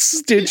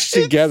stitched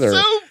together.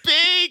 It's so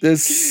big.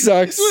 This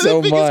sucks it's so one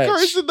of the biggest much.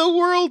 cars in the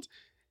world.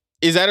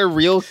 Is that a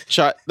real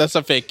shot? That's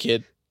a fake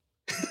kid.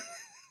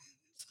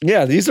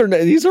 Yeah, these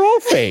are all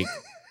fake.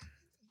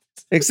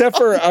 Except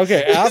for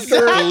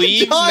after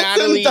believe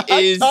Natalie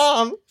is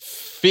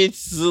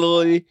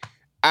Fitzley.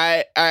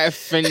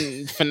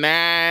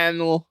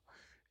 Phenomenal.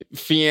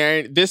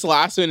 This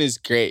last one is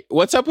great.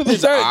 What's up with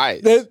his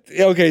eyes?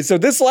 So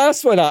this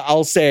last one,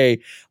 I'll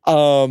say,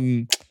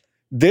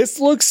 this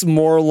looks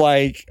more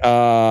like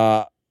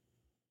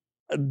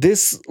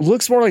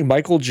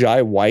Michael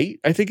Jai White,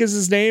 I think is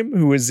his name,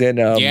 who is in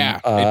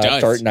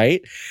Dark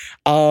Knight.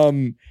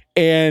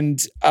 And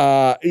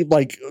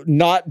like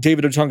not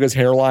David Otunga's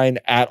hairline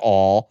at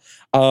all.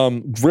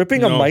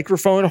 Gripping a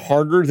microphone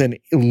harder than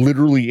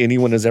literally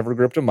anyone has ever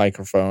gripped a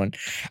microphone.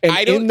 And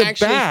I don't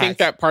actually think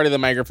that part of the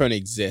microphone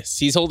exists.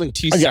 He's holding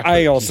two separate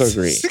I also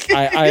agree.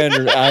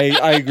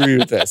 I agree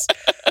with this.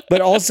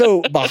 But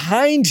also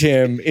behind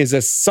him is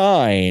a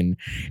sign,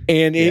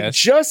 and it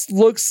just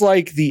looks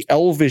like the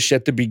Elvish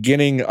at the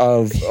beginning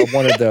of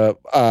one of the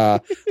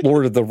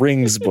Lord of the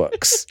Rings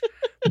books.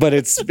 But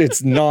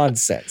it's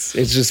nonsense.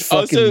 It's just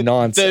fucking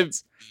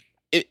nonsense.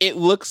 It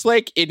looks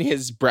like in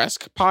his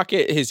breast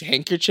pocket, his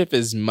handkerchief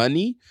is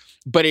money,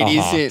 but it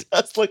isn't.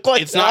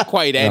 It's not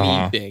quite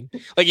anything.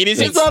 Like it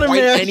isn't quite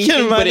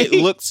anything, but it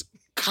looks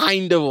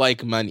kind of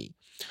like money.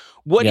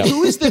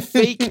 Who is the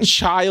fake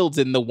child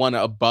in the one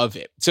above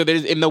it? So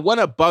there's in the one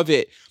above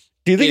it.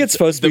 Do you think it's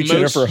supposed to be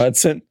Jennifer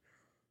Hudson?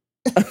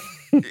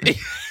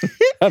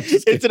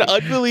 It's an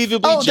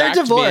unbelievably they're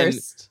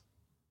divorced.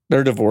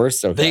 They're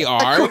divorced? Okay. They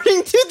are?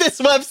 According to this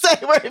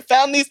website where I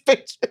found these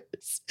pictures.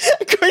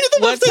 According to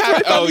the website where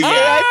I found these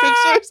AI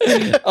pictures.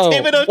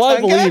 David Otunga. Well, I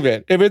believe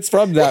it. If it's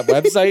from that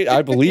website,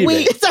 I believe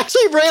it. It's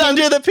actually right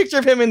under the picture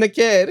of him and the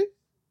kid.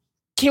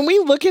 Can we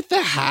look at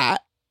the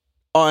hat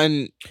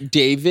on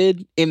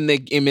David in the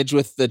image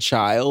with the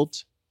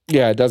child?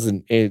 Yeah, it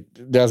doesn't. It's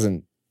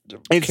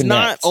connect.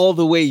 not all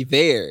the way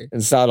there.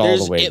 It's not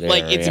all the way there.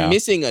 Like it's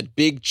missing a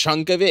big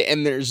chunk of it,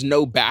 and there's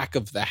no back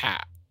of the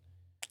hat.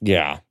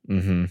 Yeah.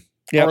 Mm-hmm.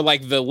 Yep. Or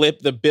like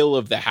the bill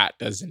of the hat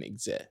doesn't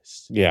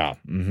exist. Yeah.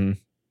 Mm-hmm.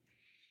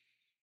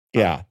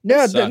 Yeah.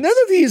 Sucks. None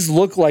of these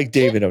look like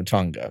David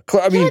Otunga. I Can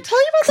I mean, tell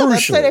you about the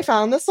crucially. website I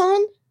found this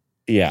on?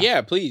 yeah.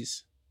 Yeah,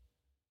 please.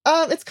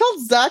 It's called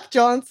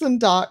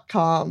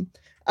ZachJohnson.com.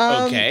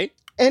 Okay.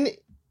 And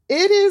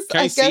it is,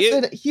 Can I I see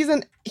guess,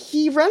 it?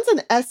 he runs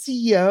an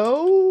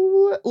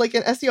SEO, like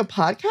an SEO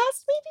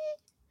podcast,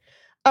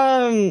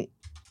 maybe?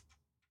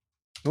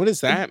 What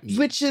does that mean?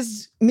 Which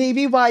is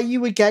maybe why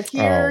you would get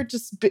here, Oh.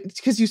 just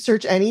because you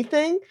search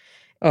anything.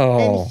 Oh,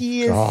 And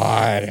he is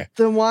God.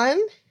 the one.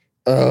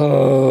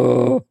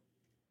 Oh.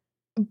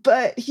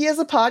 But he has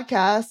a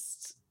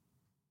podcast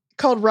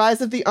called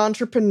Rise of the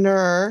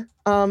Entrepreneur.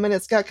 And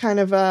it's got kind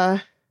of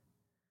a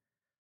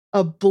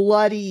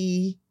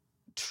bloody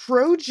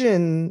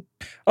Trojan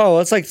Oh,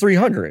 it's like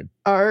 300.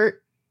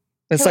 art.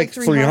 It's Kinda like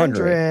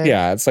 300.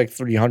 Yeah, it's like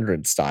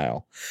 300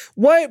 style.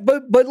 What?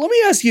 But let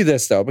me ask you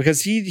this though,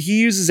 because he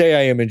uses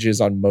AI images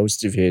on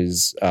most of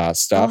his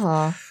stuff.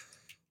 Uh-huh.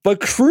 But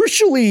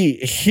crucially,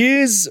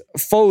 his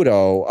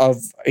photo of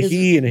Is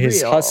he and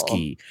his real.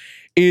 husky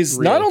is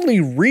Real. not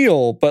only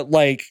real, but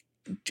like,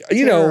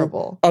 you know,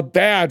 Terrible. a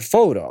bad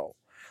photo.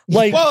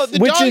 Like, Well, the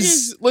which dog is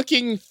is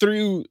looking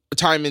through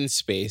time and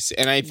space,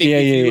 and I think Yeah,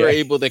 if yeah, you were yeah.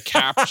 able to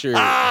capture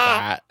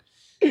that,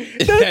 the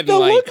then, look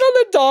like, on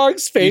the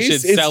dog's you face. should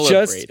It's celebrate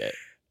just it.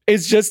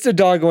 it's just a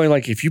dog going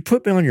like, if you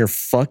put me on your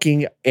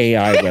fucking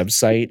AI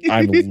website,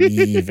 I'm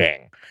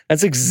leaving.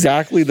 That's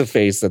exactly the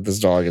face that this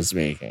dog is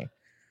making.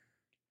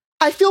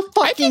 I feel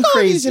I fucking think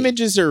all these crazy.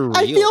 images are real.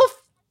 I feel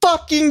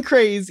fucking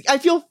crazy. I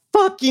feel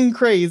fucking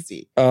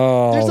crazy.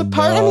 Oh, There's a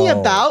part of me no.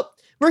 about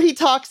where he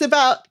talks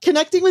about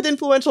connecting with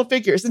influential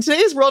figures. In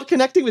today's world,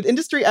 connecting with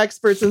industry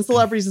experts and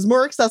celebrities is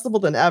more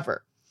accessible than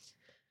ever.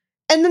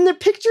 And then the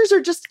pictures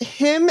are just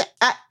him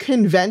at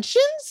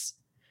conventions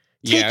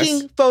Yes.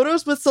 taking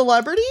photos with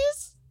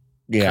celebrities.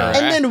 Yeah.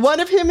 Correct. And then one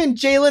of him and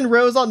Jalen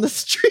Rose on the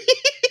street.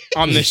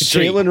 on the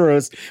street, Jalen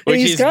Rose. And which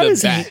he's is got the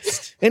his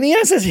best. and he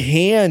has his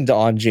hand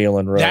on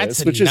Jalen Rose,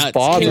 That's which nuts. is Can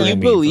bothering you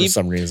me believe- for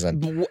some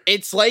reason.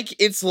 It's like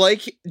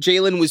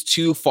Jalen was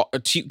too far,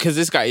 because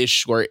this guy is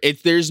short.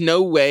 There's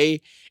no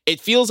way. It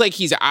feels like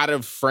he's out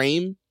of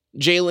frame.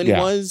 Jalen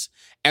Yeah. was,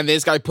 and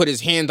this guy put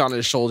his hand on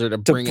his shoulder to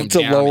bring him to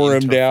down, lower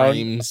him into down.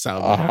 frame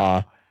somehow.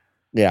 Uh-huh.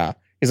 Yeah.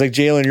 He's like,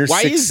 Jalen, you're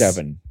Why is-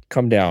 6'7".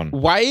 Come down.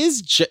 Why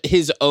is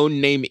his own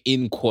name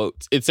in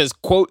quotes? It says,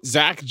 quote,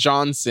 Zach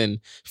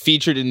Johnson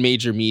featured in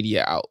major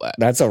media outlet.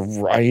 That's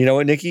you know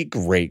what, Nikki?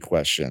 Great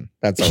question.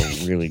 That's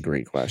a really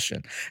great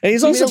question. And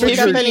he's You also mean to look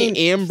up pictured.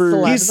 any Amber.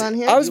 celebs He's, on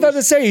here? I was about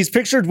to say he's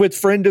pictured with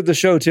friend of the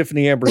show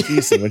Tiffany Amber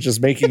Thiessen, which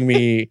is making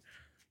me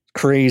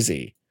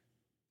crazy.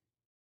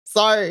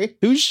 Sorry.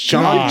 Who's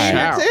John God.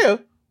 Chow?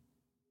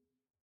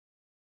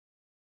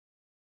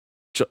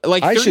 Too.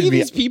 Like I 3 should of be-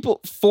 these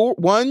people,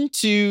 1,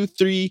 2,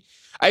 3.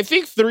 I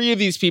think 3 of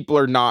these people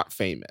are not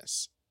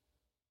famous.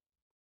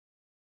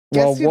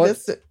 Well, Guess who what?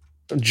 this?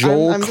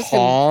 Joel I'm just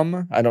gonna-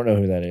 Comm? I don't know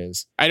who that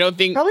is. I don't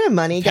think Probably a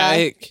money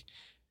guy.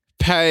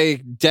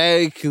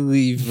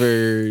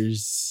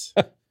 Pegdeclivers.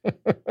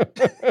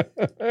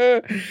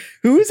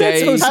 Who is that They-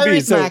 supposed to be?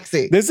 Tyrese So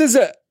Maxey. this is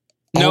a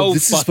No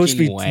this is supposed to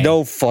be fucking way.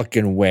 no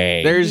fucking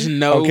way. There's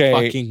no Okay.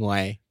 fucking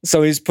way.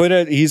 So he's put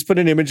an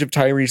image of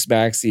Tyrese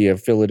Maxey, a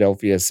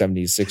Philadelphia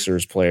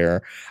 76ers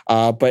player.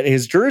 But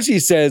his jersey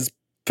says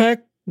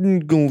Peck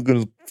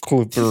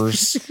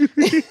Clippers.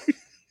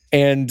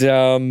 And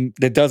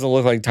it doesn't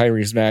look like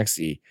Tyrese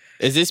Maxey.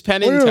 Is this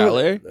Penn and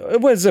Teller?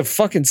 What is it,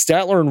 fucking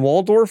Statler and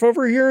Waldorf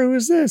over here? Who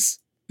is this?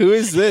 Who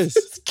is this?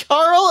 It's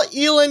Carl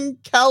Elon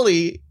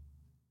Kelly,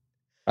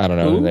 I don't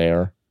know who Who? they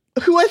are.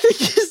 who I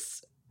think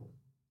is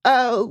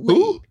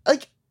Who?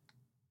 like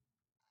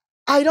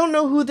I don't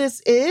know who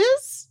this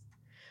is,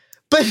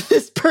 but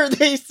this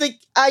basic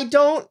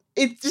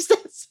it just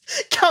says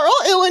Carl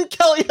Elon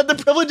Kelly had the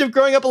privilege of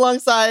growing up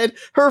alongside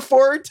her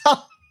 4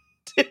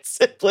 talented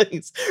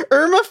siblings: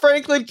 Irma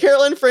Franklin,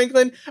 Carolyn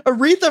Franklin,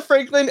 Aretha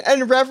Franklin,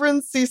 and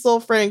Reverend Cecil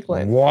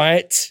Franklin.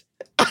 What?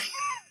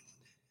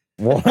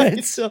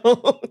 What? So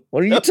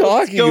What are you what's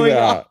talking going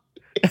about?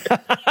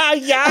 I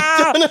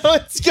Yeah. don't know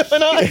what's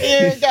going on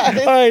here, All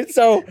guys. right,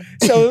 so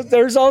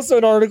there's also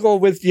an article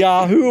with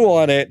Yahoo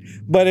on it,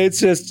 but it's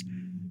just,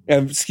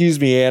 excuse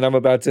me, Ann, I'm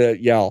about to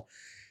yell,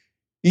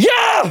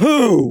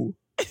 Yahoo,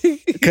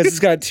 because it's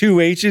got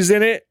 2 H's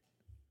in it,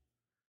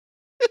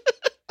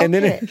 and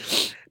Okay. then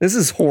this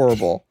is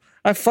horrible.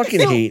 I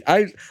fucking So, hate.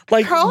 I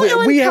like Carl we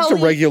Ellen have to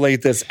Kelly-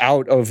 regulate this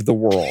out of the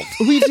world.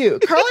 We do.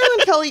 Carl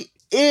Elon Kelly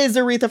is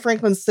Aretha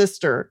Franklin's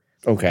sister,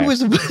 Okay. who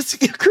was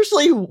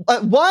crucially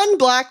one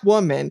black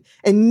woman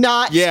and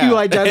not Yeah, two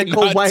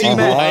identical not white two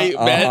men. white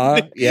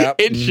men. Yep.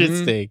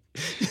 Interesting.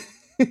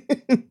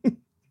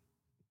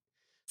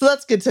 So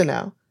that's good to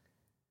know.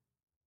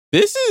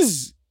 This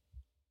is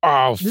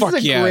This fuck is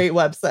a yeah. great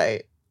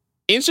website.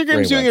 Instagram's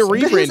Great doing a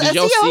website. But rebrand. his Did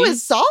y'all SEO see?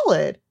 is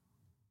solid.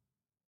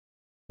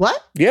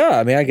 What? Yeah,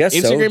 I mean, I guess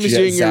Instagram so. is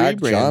doing a Zach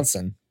rebrand.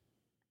 Johnson.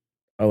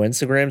 Oh,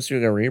 Instagram's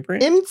doing a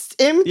rebrand?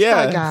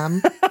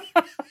 Instagram.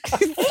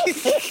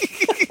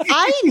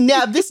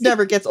 This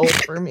never gets old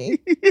for me.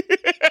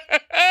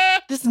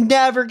 This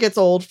never gets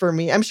old for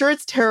me. I'm sure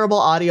it's terrible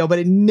audio, but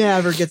it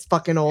never gets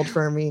fucking old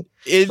for me.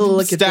 To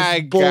look at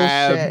this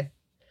bullshit.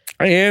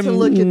 I am to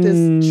look at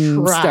this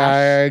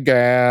trash.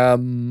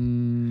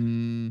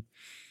 Instagram.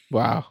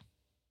 Wow.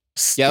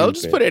 Stupid. Yeah, they'll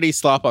just put any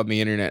slop on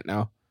the internet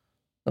now.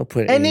 They'll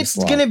put And it's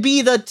going to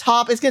be the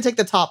top. It's going to take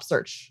the top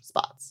search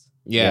spots.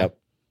 Yeah. Yep.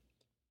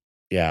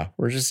 Yeah,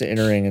 we're just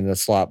entering in the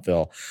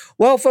Slopville.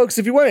 Well, folks,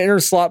 if you want to enter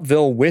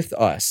Slopville with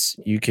us,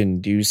 you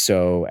can do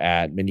so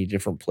at many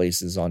different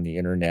places on the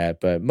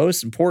internet. But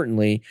most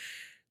importantly,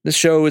 this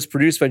show is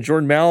produced by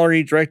Jordan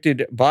Mallory,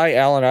 directed by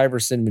Alan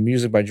Iverson, with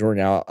music by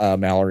Jordan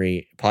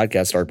Mallory,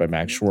 podcast art by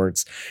Max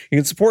Schwartz. You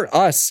can support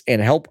us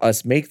and help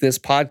us make this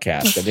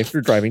podcast at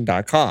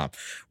ifyou'redriving.com,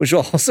 which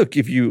will also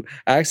give you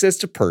access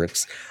to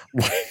perks.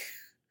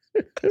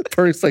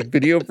 Perks like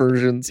video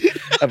versions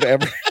of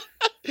every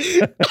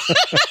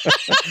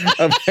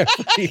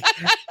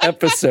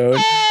episode,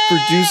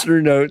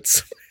 producer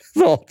notes,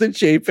 all the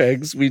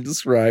JPEGs we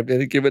described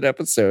in a given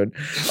episode,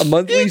 a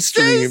monthly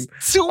stream,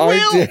 our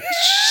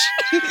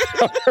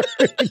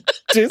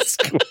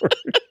Discord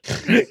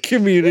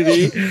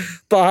community,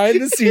 behind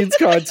the scenes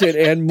content,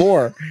 and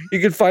more. You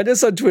can find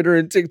us on Twitter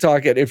and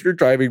TikTok at If You're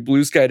Driving,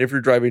 Blue Sky at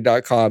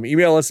ifyou'redriving.com.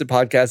 Email us at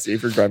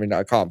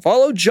podcast@ifyou'redriving.com.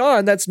 Follow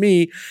John, that's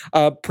me,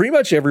 pretty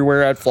much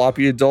everywhere at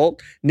Floppy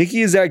Adult.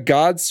 Nikki is at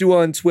Godsua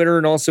on Twitter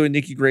and also at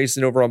Nikki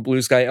Grayson over on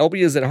Blue Sky.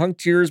 LB is at Hunk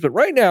Tears, but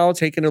right now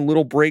taking a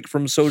little break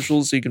from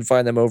socials, so you can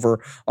find them over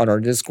on our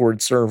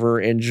Discord server.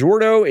 And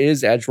Jordo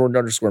is at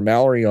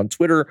Jordan_Mallory on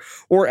Twitter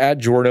or at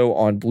Jordo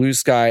on Blue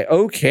Sky.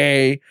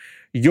 Okay,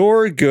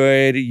 you're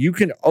good. You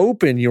can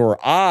open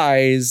your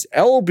eyes.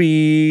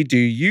 LB, do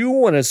you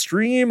want to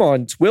stream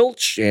on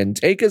Twitch and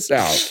take us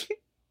out?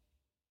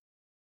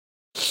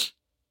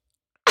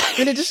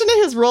 In addition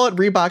to his role at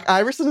Reebok,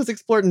 Iverson has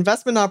explored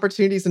investment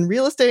opportunities in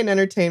real estate and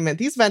entertainment.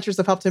 These ventures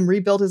have helped him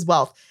rebuild his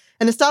wealth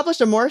and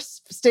establish a more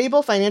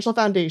stable financial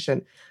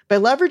foundation. By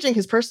leveraging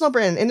his personal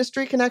brand and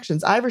industry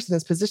connections, Iverson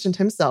has positioned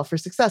himself for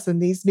success in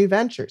these new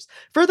ventures.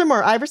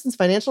 Furthermore, Iverson's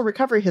financial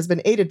recovery has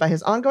been aided by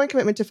his ongoing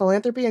commitment to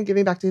philanthropy and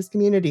giving back to his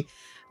community.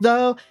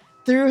 Though,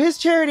 through his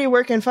charity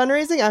work and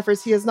fundraising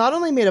efforts, he has not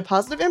only made a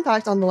positive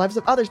impact on the lives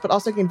of others, but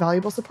also gained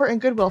valuable support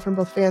and goodwill from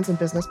both fans and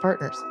business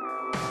partners.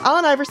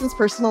 Allen Iverson's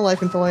personal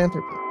life and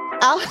philanthropy.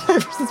 Allen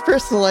Iverson's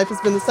personal life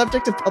has been the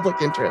subject of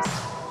public interest.